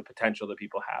and what the potential that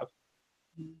people have.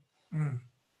 Very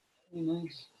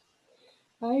nice.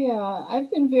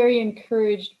 I've been very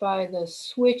encouraged by the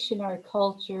switch in our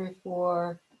culture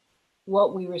for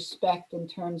what we respect in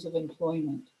terms of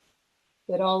employment.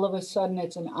 That all of a sudden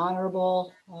it's an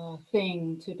honorable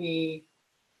thing to be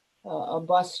a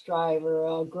bus driver,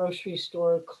 a grocery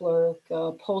store clerk,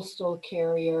 a postal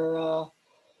carrier, a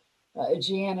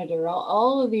janitor,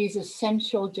 all of these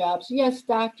essential jobs. Yes,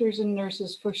 doctors and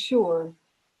nurses for sure,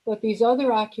 but these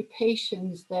other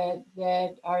occupations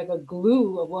that are the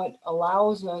glue of what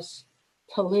allows us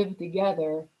to live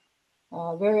together,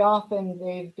 very often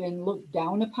they've been looked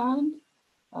down upon.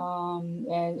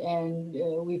 And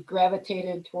we've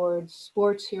gravitated towards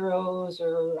sports heroes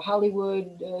or Hollywood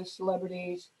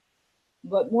celebrities.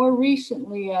 But more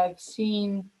recently, I've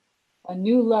seen a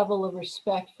new level of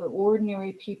respect for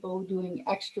ordinary people doing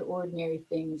extraordinary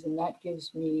things, and that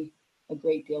gives me a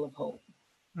great deal of hope.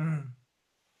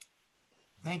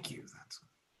 Thank you.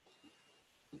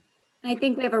 I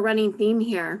think we have a running theme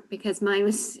here because mine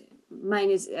is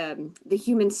the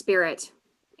human spirit.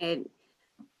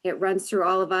 It runs through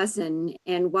all of us. And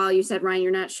while you said, Ryan,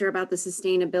 you're not sure about the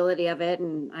sustainability of it,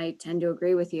 and I tend to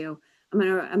agree with you, I'm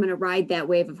gonna ride that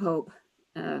wave of hope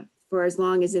for as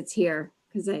long as it's here,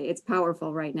 because it's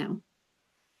powerful right now.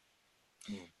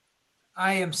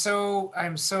 I'm so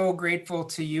grateful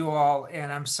to you all,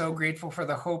 and I'm so grateful for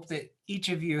the hope that each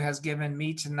of you has given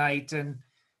me tonight. And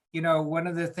one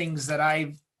of the things that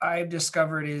I've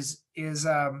discovered is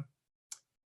that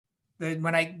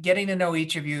when getting to know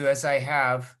each of you as I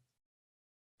have,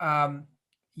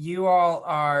 you all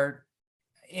are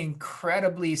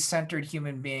incredibly centered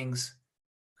human beings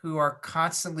who are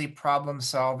constantly problem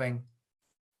solving,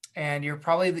 and you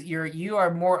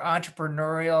are more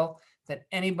entrepreneurial than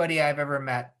anybody I've ever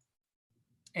met.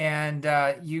 And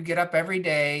you get up every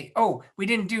day. Oh, we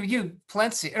didn't do you,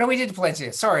 Palencia. No, we did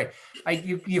Palencia. Sorry,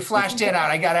 you flashed in out.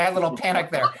 I had a little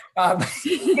panic there.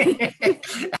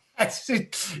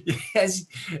 Yes,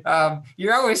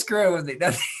 you're always screwing with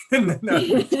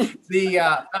me.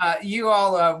 You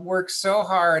all work so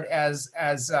hard as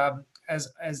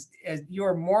you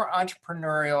are more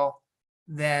entrepreneurial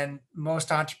than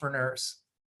most entrepreneurs,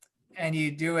 and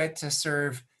you do it to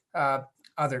serve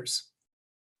others.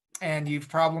 And you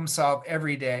problem solve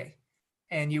every day,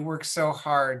 and you work so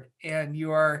hard, and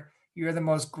you're the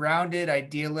most grounded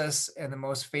idealists and the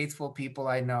most faithful people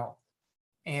I know.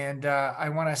 And I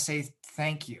want to say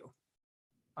thank you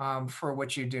for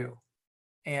what you do,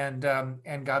 and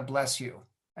God bless you,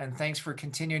 and thanks for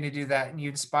continuing to do that. And you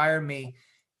inspire me,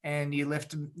 and you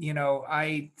lift.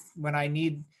 When I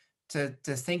need to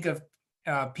think of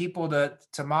people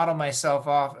to model myself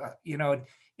off,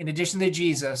 in addition to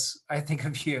Jesus, I think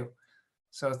of you.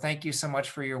 So thank you so much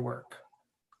for your work.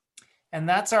 And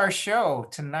that's our show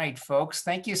tonight, folks.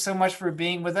 Thank you so much for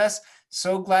being with us.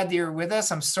 So glad that you're with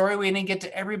us. I'm sorry we didn't get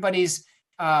to everybody's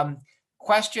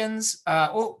questions.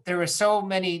 There were so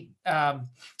many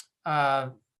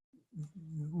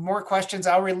more questions.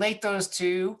 I'll relate those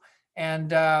to, and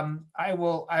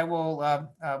we'll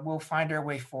find our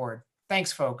way forward.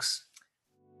 Thanks, folks.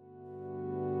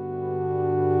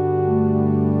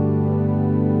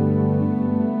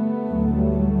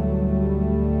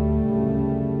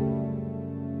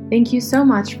 Thank you so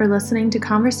much for listening to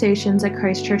Conversations at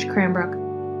Christ Church Cranbrook.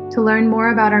 To learn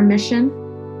more about our mission,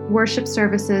 worship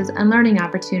services, and learning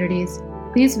opportunities,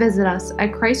 please visit us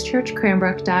at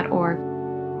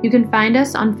christchurchcranbrook.org. You can find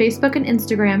us on Facebook and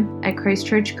Instagram at Christ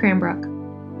Church Cranbrook.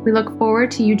 We look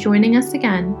forward to you joining us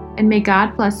again, and may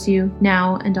God bless you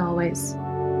now and always.